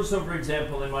 So, for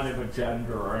example, they might have a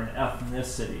gender or an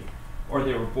ethnicity, or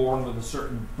they were born with a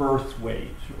certain birth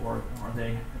weight, or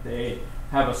they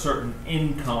have a certain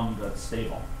income that's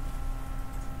stable.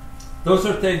 Those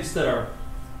are things that are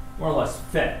more or less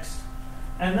fixed.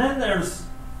 And then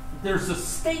there's a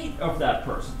state of that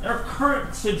person, their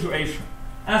current situation.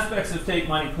 Aspects of state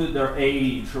might include their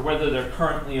age, or whether they're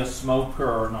currently a smoker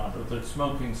or not, or their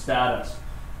smoking status,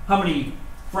 how many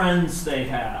friends they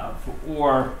have,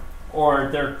 or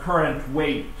their current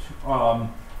weight,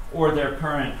 or their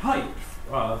current height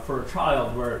for a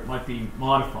child, where it might be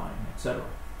modifying, etc.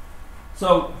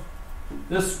 So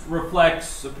this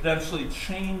reflects a potentially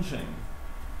changing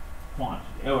quantity.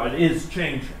 Oh, it is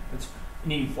changing. It's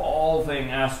an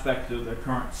evolving aspect of the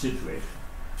current situation.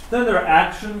 Then there are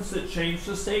actions that change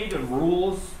the state and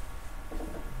rules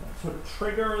that sort of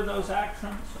trigger those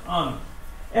actions.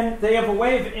 And they have a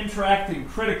way of interacting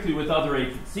critically with other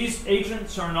agents. These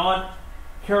agents are not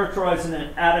characterized in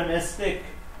an atomistic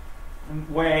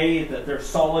way, that they're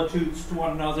solitudes to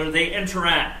one another. They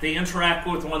interact. They interact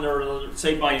with one another,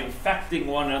 say, by infecting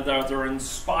one another,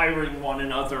 inspiring one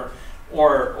another,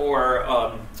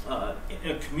 or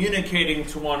communicating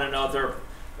to one another,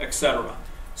 etc.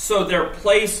 So they're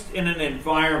placed in an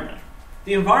environment.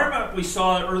 The environment we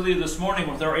saw earlier this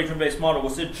morning with our agent-based model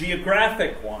was a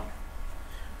geographic one.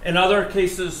 In other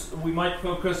cases, we might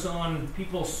focus on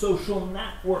people's social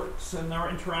networks and their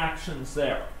interactions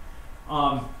there.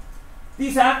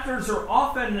 These actors are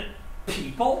often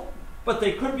people, but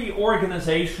they could be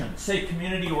organizations, say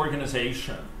community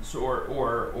organizations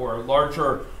or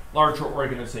larger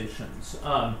organizations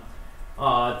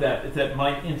that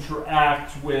might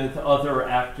interact with other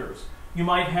actors. You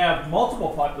might have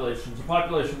multiple populations, a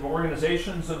population of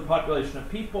organizations, and a population of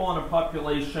people, and a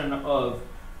population of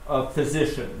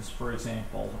physicians, for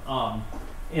example,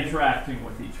 interacting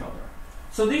with each other.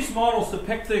 So these models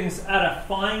depict things at a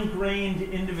fine-grained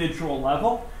individual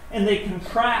level, and they can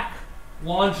track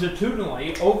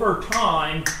longitudinally over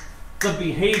time the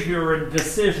behavior and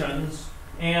decisions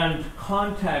and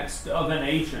context of an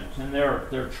agent and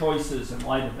their choices in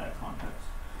light of that context.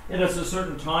 It has a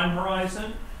certain time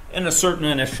horizon and a certain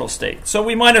initial state. So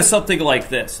we might have something like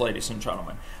this, ladies and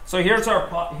gentlemen. So here's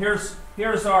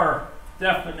our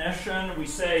definition. We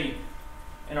say,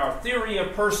 in our theory of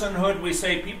personhood, we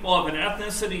say people have an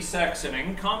ethnicity, sex, and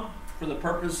income for the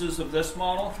purposes of this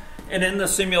model. And in the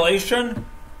simulation,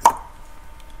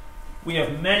 we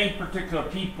have many particular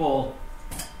people,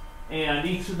 and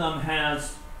each of them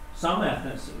has some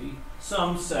ethnicity,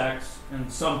 some sex,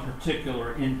 and some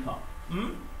particular income.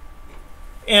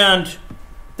 And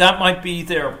that might be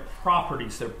their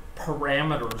properties, their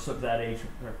parameters of that agent,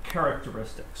 their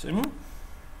characteristics. And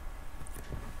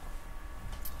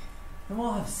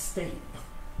we'll have state.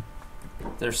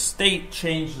 Their state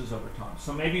changes over time.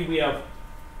 So maybe we have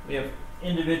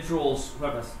individuals who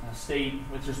have a state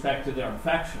with respect to their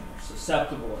infection. They're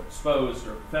susceptible, or exposed,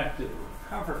 or infected, or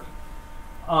recovered.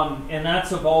 And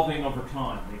that's evolving over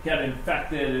time. They get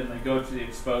infected and they go to the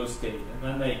exposed state, and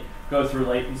then they go through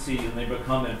latency and they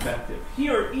become infected.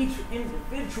 Here, each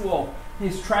individual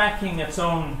is tracking its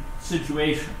own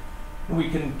situation. We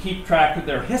can keep track of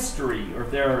their history, or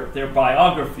their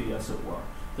biography, as it were,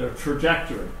 their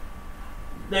trajectory.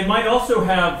 They might also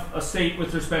have a state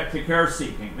with respect to care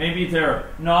seeking. Maybe they're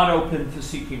not open to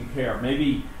seeking care.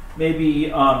 Maybe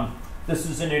this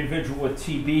is an individual with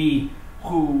TB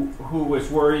who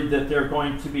is worried that they're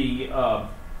going to be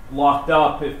locked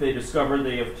up if they discover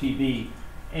they have TB,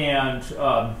 and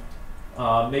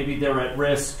maybe they're at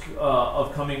risk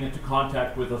of coming into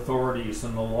contact with authorities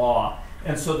and the law.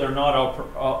 And so they're not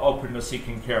open to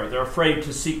seeking care. They're afraid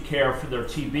to seek care for their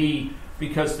TB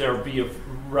because they'll be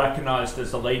recognized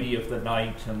as a lady of the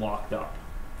night and locked up.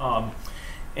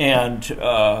 And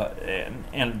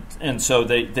so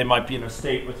they might be in a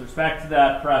state with respect to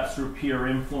that, perhaps through peer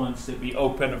influence. They'd be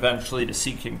open eventually to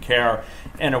seeking care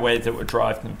in a way that would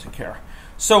drive them to care.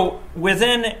 So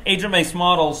within agent-based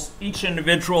models, each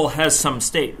individual has some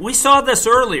state. We saw this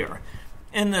earlier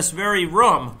in this very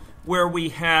room where we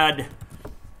had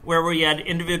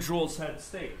individuals had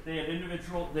state. They had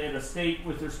a state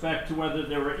with respect to whether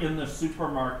they were in the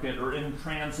supermarket or in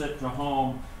transit to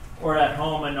home, or at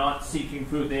home and not seeking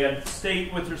food. They had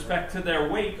state with respect to their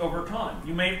weight over time.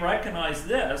 You may recognize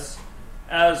this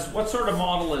as, what sort of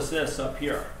model is this up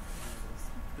here?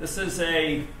 This is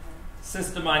a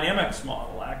system dynamics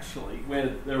model, actually,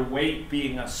 with their weight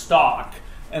being a stock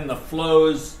and the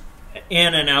flows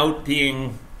in and out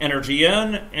being energy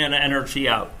in and energy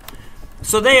out.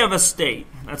 So they have a state.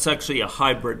 That's actually a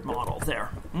hybrid model there.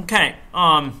 Okay.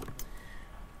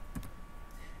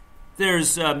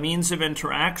 There's means of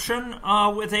interaction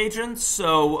with agents.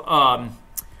 So,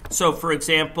 for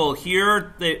example,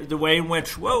 here, the way in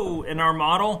which, in our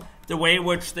model, the way in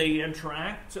which they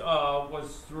interact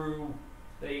was through,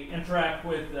 they interact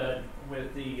with the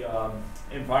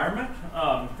environment.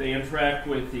 They interact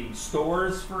with the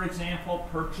stores, for example,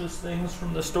 purchase things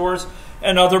from the stores.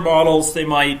 And other models, they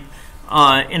might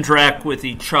interact with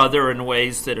each other in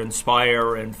ways that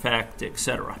inspire, infect,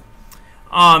 etc.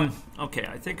 Okay,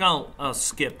 I think I'll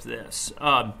skip this.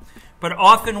 But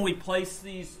often we place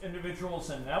these individuals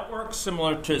in networks,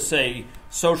 similar to, say,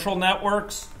 social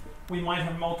networks. We might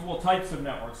have multiple types of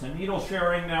networks: a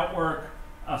needle-sharing network,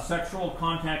 a sexual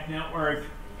contact network,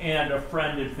 and a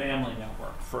friend and family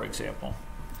network, for example.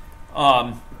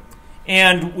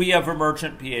 And we have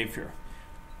emergent behavior.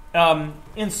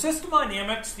 In system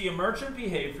dynamics, the emergent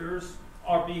behaviors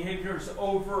are behaviors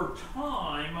over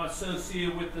time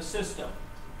associated with the system.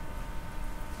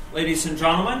 Ladies and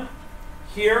gentlemen,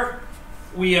 here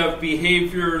we have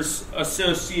behaviors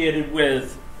associated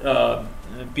with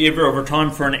behavior over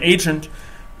time for an agent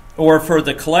or for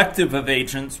the collective of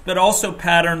agents, but also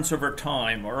patterns over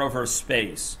time or over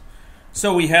space.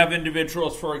 So we have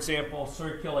individuals, for example,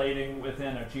 circulating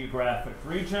within a geographic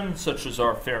region, such as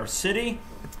our fair city,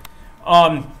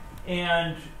 and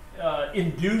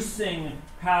inducing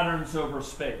patterns over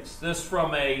space. This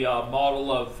from a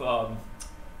model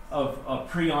of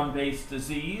prion-based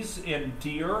disease in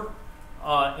deer,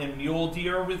 in mule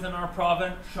deer within our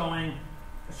province,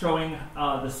 showing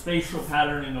the spatial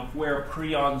patterning of where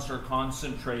prions are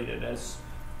concentrated as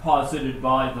posited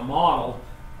by the model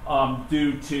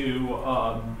due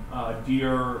to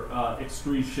deer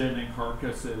excretion in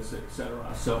carcasses,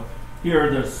 etc. So here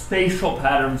are the spatial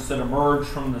patterns that emerge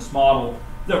from this model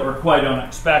that were quite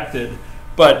unexpected,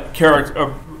 but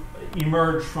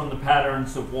emerge from the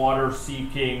patterns of water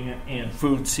seeking and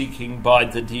food seeking by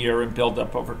the deer and build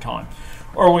up over time.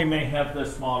 Or we may have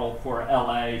this model for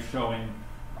LA showing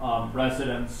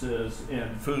residences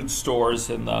in food stores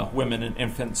in the Women and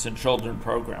Infants and Children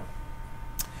program.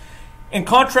 In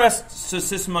contrast to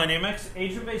system dynamics,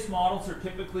 agent-based models are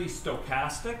typically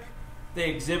stochastic. They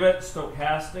exhibit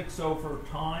stochastics over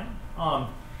time.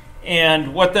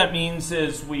 And what that means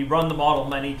is we run the model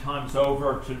many times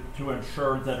over to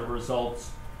ensure that the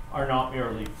results are not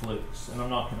merely flukes. And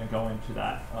I'm not going to go into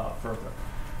that further.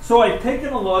 So I've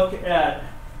taken a look at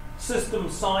system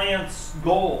science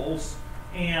goals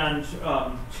and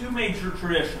two major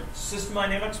traditions: system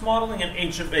dynamics modeling and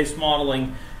agent-based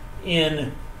modeling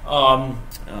in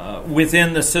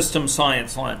within the system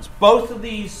science lens. Both of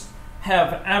these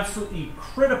have absolutely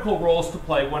critical roles to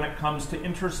play when it comes to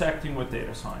intersecting with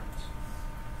data science.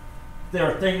 There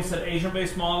are things that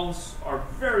agent-based models are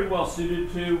very well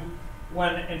suited to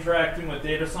when interacting with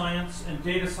data science, and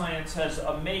data science has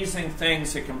amazing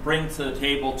things it can bring to the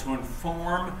table to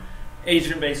inform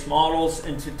agent-based models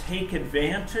and to take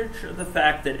advantage of the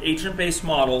fact that agent-based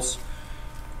models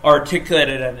are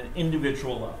articulated at an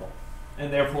individual level,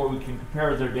 and therefore we can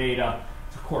compare their data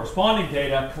to corresponding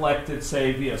data collected,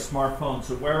 say, via smartphones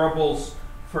and wearables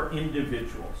for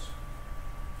individuals.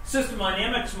 System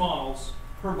dynamics models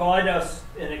provide us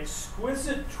an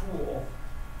exquisite tool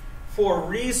for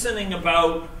reasoning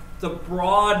about the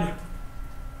broad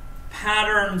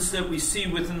patterns that we see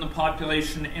within the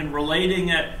population and relating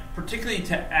it particularly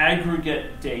to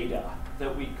aggregate data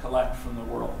that we collect from the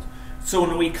world. So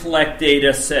when we collect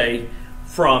data, say,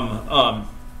 from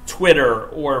Twitter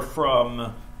or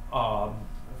from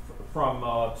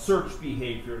search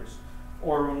behaviors,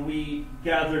 or when we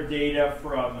gather data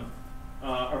from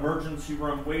emergency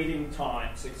room waiting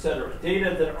times, etc.,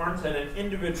 data that aren't at an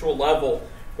individual level,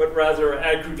 but rather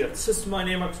aggregate. System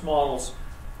dynamics models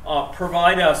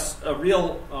provide us a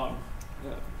real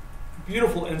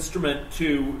beautiful instrument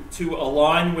to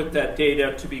align with that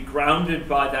data, to be grounded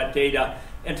by that data,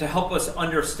 and to help us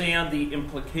understand the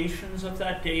implications of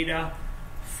that data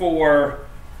for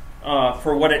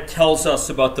what it tells us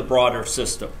about the broader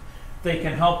system. They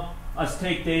can help us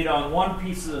take data on one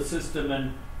piece of the system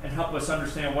and help us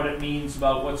understand what it means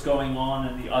about what's going on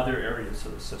in the other areas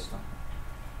of the system.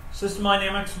 System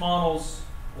dynamics models,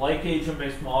 like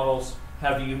agent-based models,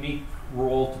 have a unique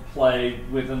role to play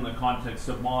within the context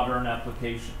of modern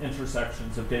application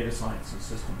intersections of data science and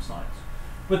system science.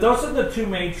 But those are the two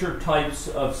major types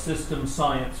of system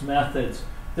science methods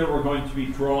that we're going to be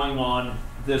drawing on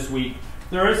this week.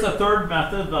 There is a third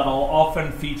method that I'll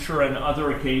often feature in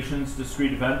other occasions,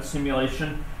 discrete event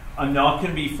simulation. I'm not going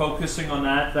to be focusing on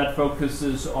that. That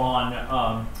focuses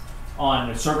on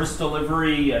service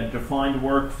delivery and defined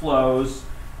workflows,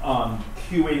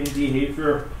 queuing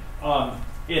behavior.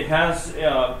 It has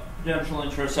potential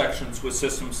intersections with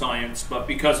system science, but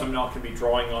because I'm not going to be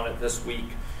drawing on it this week,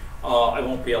 I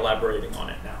won't be elaborating on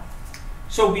it now.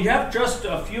 So we have just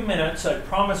a few minutes. I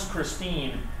promised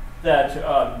Christine that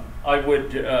I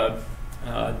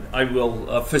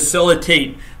will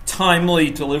facilitate timely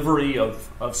delivery of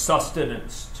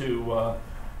sustenance to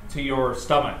your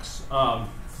stomachs,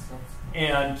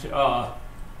 and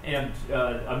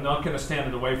I'm not going to stand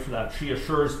in the way for that. She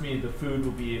assures me the food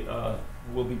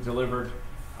will be delivered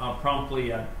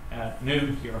promptly at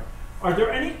noon here. Are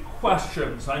there any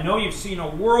questions? I know you've seen a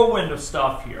whirlwind of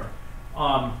stuff here.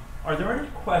 Are there any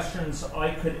questions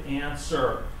I could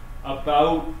answer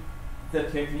about the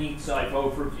techniques I've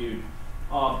overviewed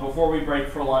before we break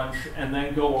for lunch, and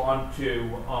then go on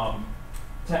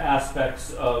to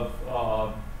aspects of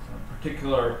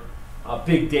particular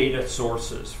big data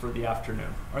sources for the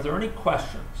afternoon? Are there any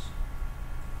questions?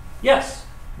 Yes?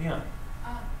 Yeah.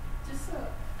 Just so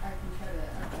I can try to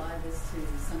apply this to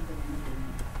something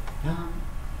I'm doing.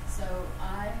 So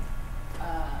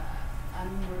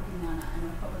I'm working on, I'm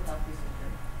a public health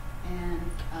researcher,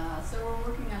 and so we're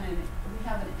working on we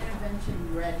have an intervention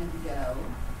ready to go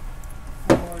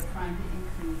for trying to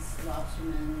increase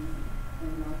lobstermen in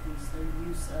the Northeast, their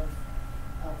use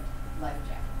of life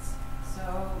jackets.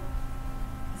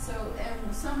 So,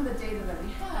 and some of the data that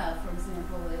we have, for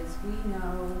example, is we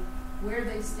know where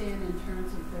they stand in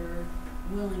terms of their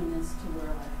willingness to wear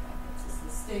life jackets. It's the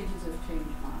stages of change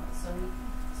model.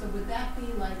 So would that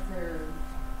be like their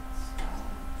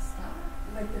style?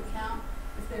 Like the count,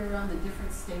 if they were on the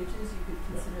different stages, you could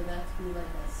consider that to be like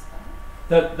a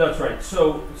style? That's right.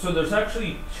 So there's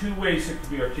actually two ways it could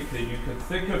be articulated. You could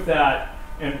think of that,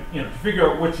 and to figure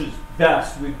out which is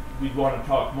best, we'd want to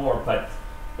talk more. But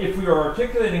if we were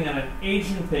articulating on an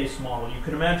agent-based model, you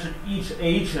could imagine each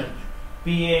agent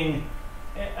being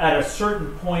at a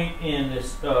certain point in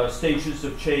this stages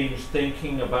of change,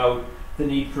 thinking about the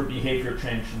need for behavior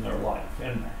change in their life.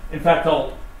 And in fact,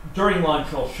 during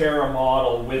lunch, I'll share a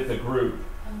model with the group.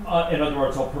 In other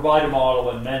words, I'll provide a model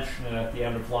and mention it at the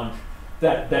end of lunch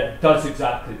that does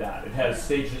exactly that. It has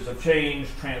stages of change,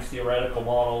 trans-theoretical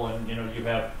model, and you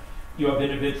have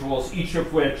individuals, each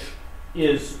of which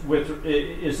is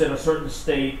in a certain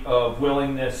state of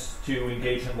willingness to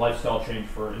engage in lifestyle change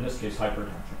for, in this case,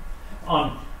 hypertension.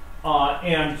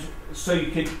 And so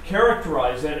you could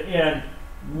characterize it, and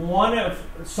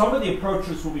some of the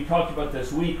approaches we'll be talking about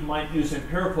this week might use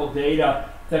empirical data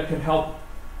that could help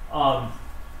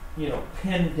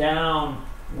pin down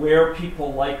where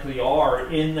people likely are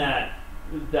in that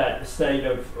state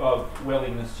of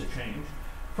willingness to change.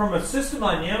 From a system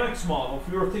dynamics model, if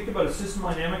we were thinking about a system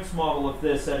dynamics model of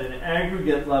this at an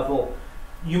aggregate level,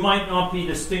 you might not be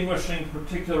distinguishing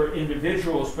particular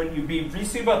individuals, but you'd be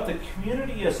thinking about the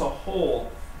community as a whole.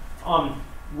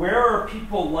 Where are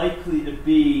people likely to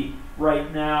be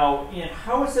right now, and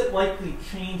how is it likely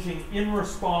changing in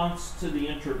response to the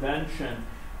intervention?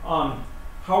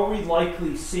 How are we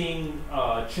likely seeing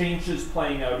changes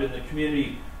playing out in the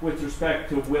community with respect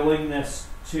to willingness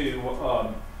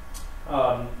to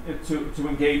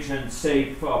engage in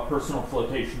safe personal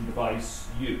flotation device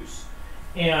use?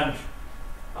 And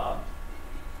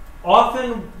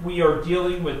often we are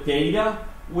dealing with data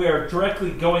where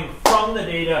directly going from the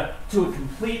data to a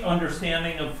complete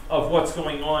understanding of what's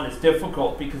going on is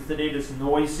difficult because the data is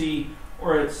noisy,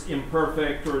 or it's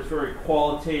imperfect, or it's very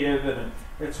qualitative, and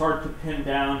it's hard to pin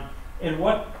down. And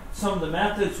what some of the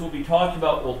methods we'll be talking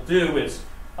about will do is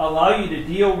allow you to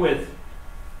deal with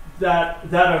that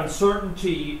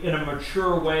uncertainty in a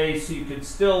mature way, so you can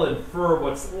still infer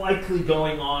what's likely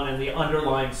going on in the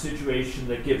underlying situation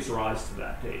that gives rise to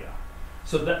that data.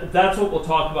 So that's what we'll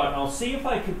talk about, and I'll see if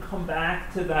I could come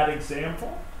back to that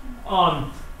example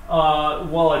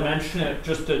while I mention it,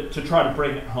 just to try to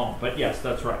bring it home. But yes,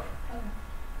 that's right.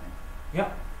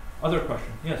 Yeah. Other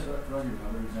question? Yes. So I'll give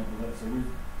another example of that. So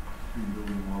we've been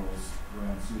building models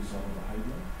around suicidal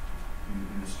behaviour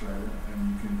in Australia, and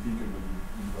you can think of it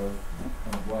in both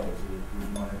kind of ways. We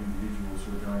might have individuals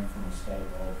who are going from a state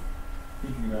of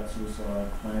thinking about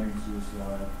suicide, planning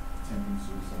suicide, attempting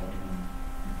suicide, and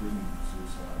improving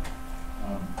suicide.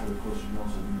 But of course, you can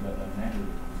also think about that in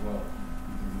aggregate as well.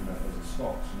 thinking about those as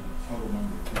stocks, you know, the total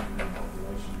number of people in the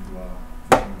population who are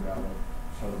thinking about it,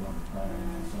 total number of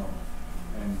names and so on.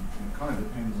 And it kind of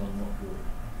depends on who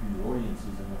your audience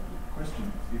is and what the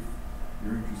question is. If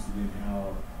you're interested in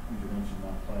how intervention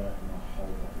might play out in the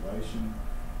whole population,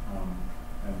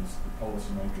 and the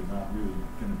policymakers aren't really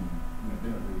going to be, they're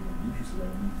not really going to be interested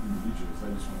in individuals.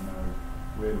 They just want to know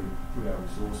where we put our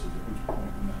resources at which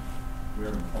point in that, where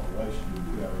in the population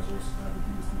we put our resources to have the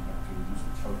biggest impact to reduce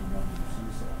the total number of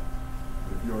suicides.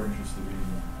 But if you're interested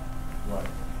in, like,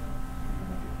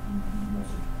 more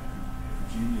sort of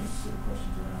heterogeneous sort of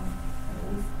questions around,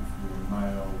 if you're a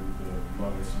male with a low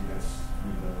SES,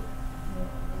 with a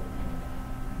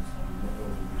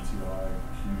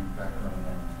LGBTIQ background,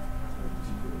 a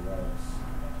particular race,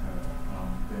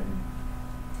 then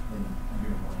you're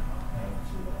going to want to have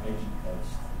sort of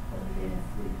agent-based probably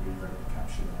where you're able to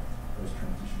capture those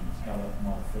transitions, how that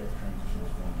might affect transitions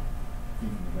from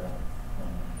thinking about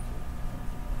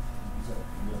is that a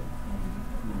good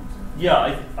example?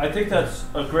 Yeah, I think that's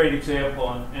a great example,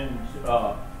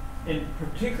 and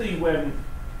particularly when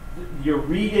your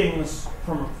readings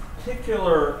from a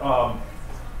particular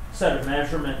set of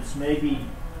measurements may be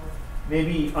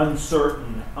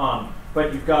uncertain,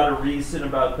 but you've got a reason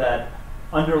about that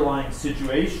underlying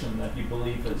situation that you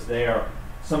believe is there.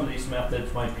 Some of these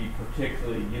methods might be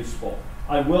particularly useful.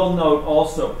 I will note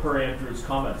also, per Andrew's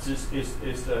comments, is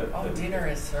dinner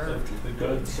is served. The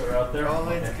goods are out there. Oh,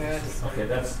 it's good. Okay,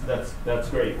 that's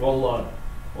great. We'll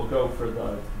go for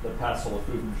the passel of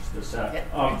food in just a sec.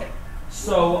 Yep.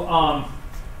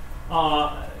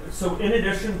 So in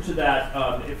addition to that,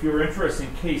 if you're interested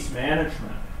in case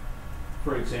management,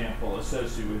 for example,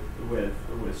 associated with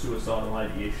suicidal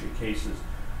ideation cases,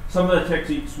 some of the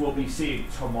techniques we'll be seeing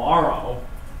tomorrow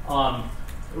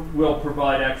will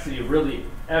provide actually a really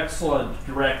excellent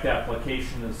direct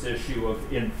application of this issue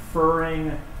of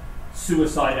inferring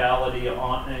suicidality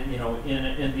on,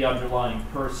 in the underlying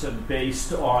person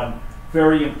based on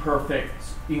very imperfect,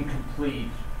 incomplete,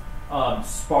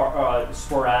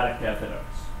 sporadic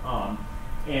evidence,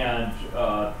 and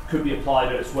could be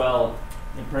applied as well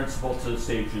in principle to the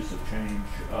stages of change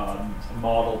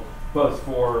model, both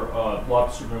for blood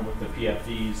stream with the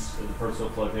PFDs, the personal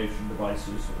flotation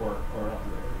devices, or other areas.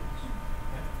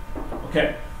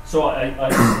 Okay, so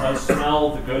I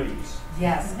smell the goodies.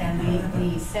 Yes, and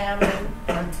the salmon,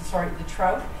 the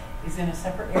trout is in a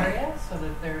separate area so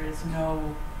that there is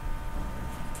no,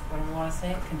 what do we want to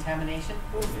say, contamination?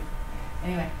 Ooh.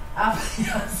 Anyway,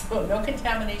 so no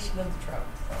contamination of the trout,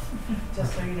 so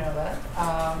just so you know that.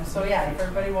 So yeah, if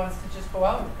everybody wants to just go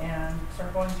out and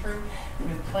start going through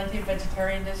with plenty of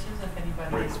vegetarian dishes, if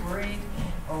anybody is worried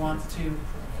or wants to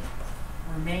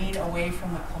remain away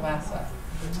from the kielbasa.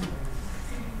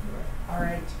 All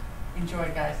right.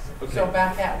 Enjoy, guys. Okay. So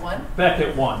back at 1? Back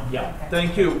at 1, yeah. Okay.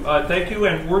 Thank you.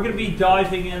 And we're going to be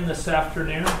diving in this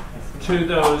afternoon to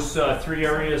those 3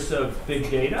 areas of big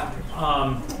data.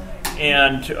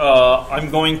 And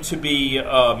I'm going to be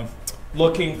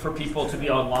looking for people to be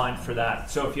online for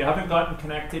that. So if you haven't gotten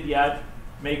connected yet,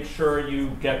 make sure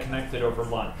you get connected over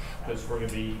lunch, because we're going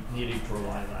to be needing to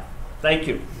rely on that. Thank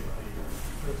you.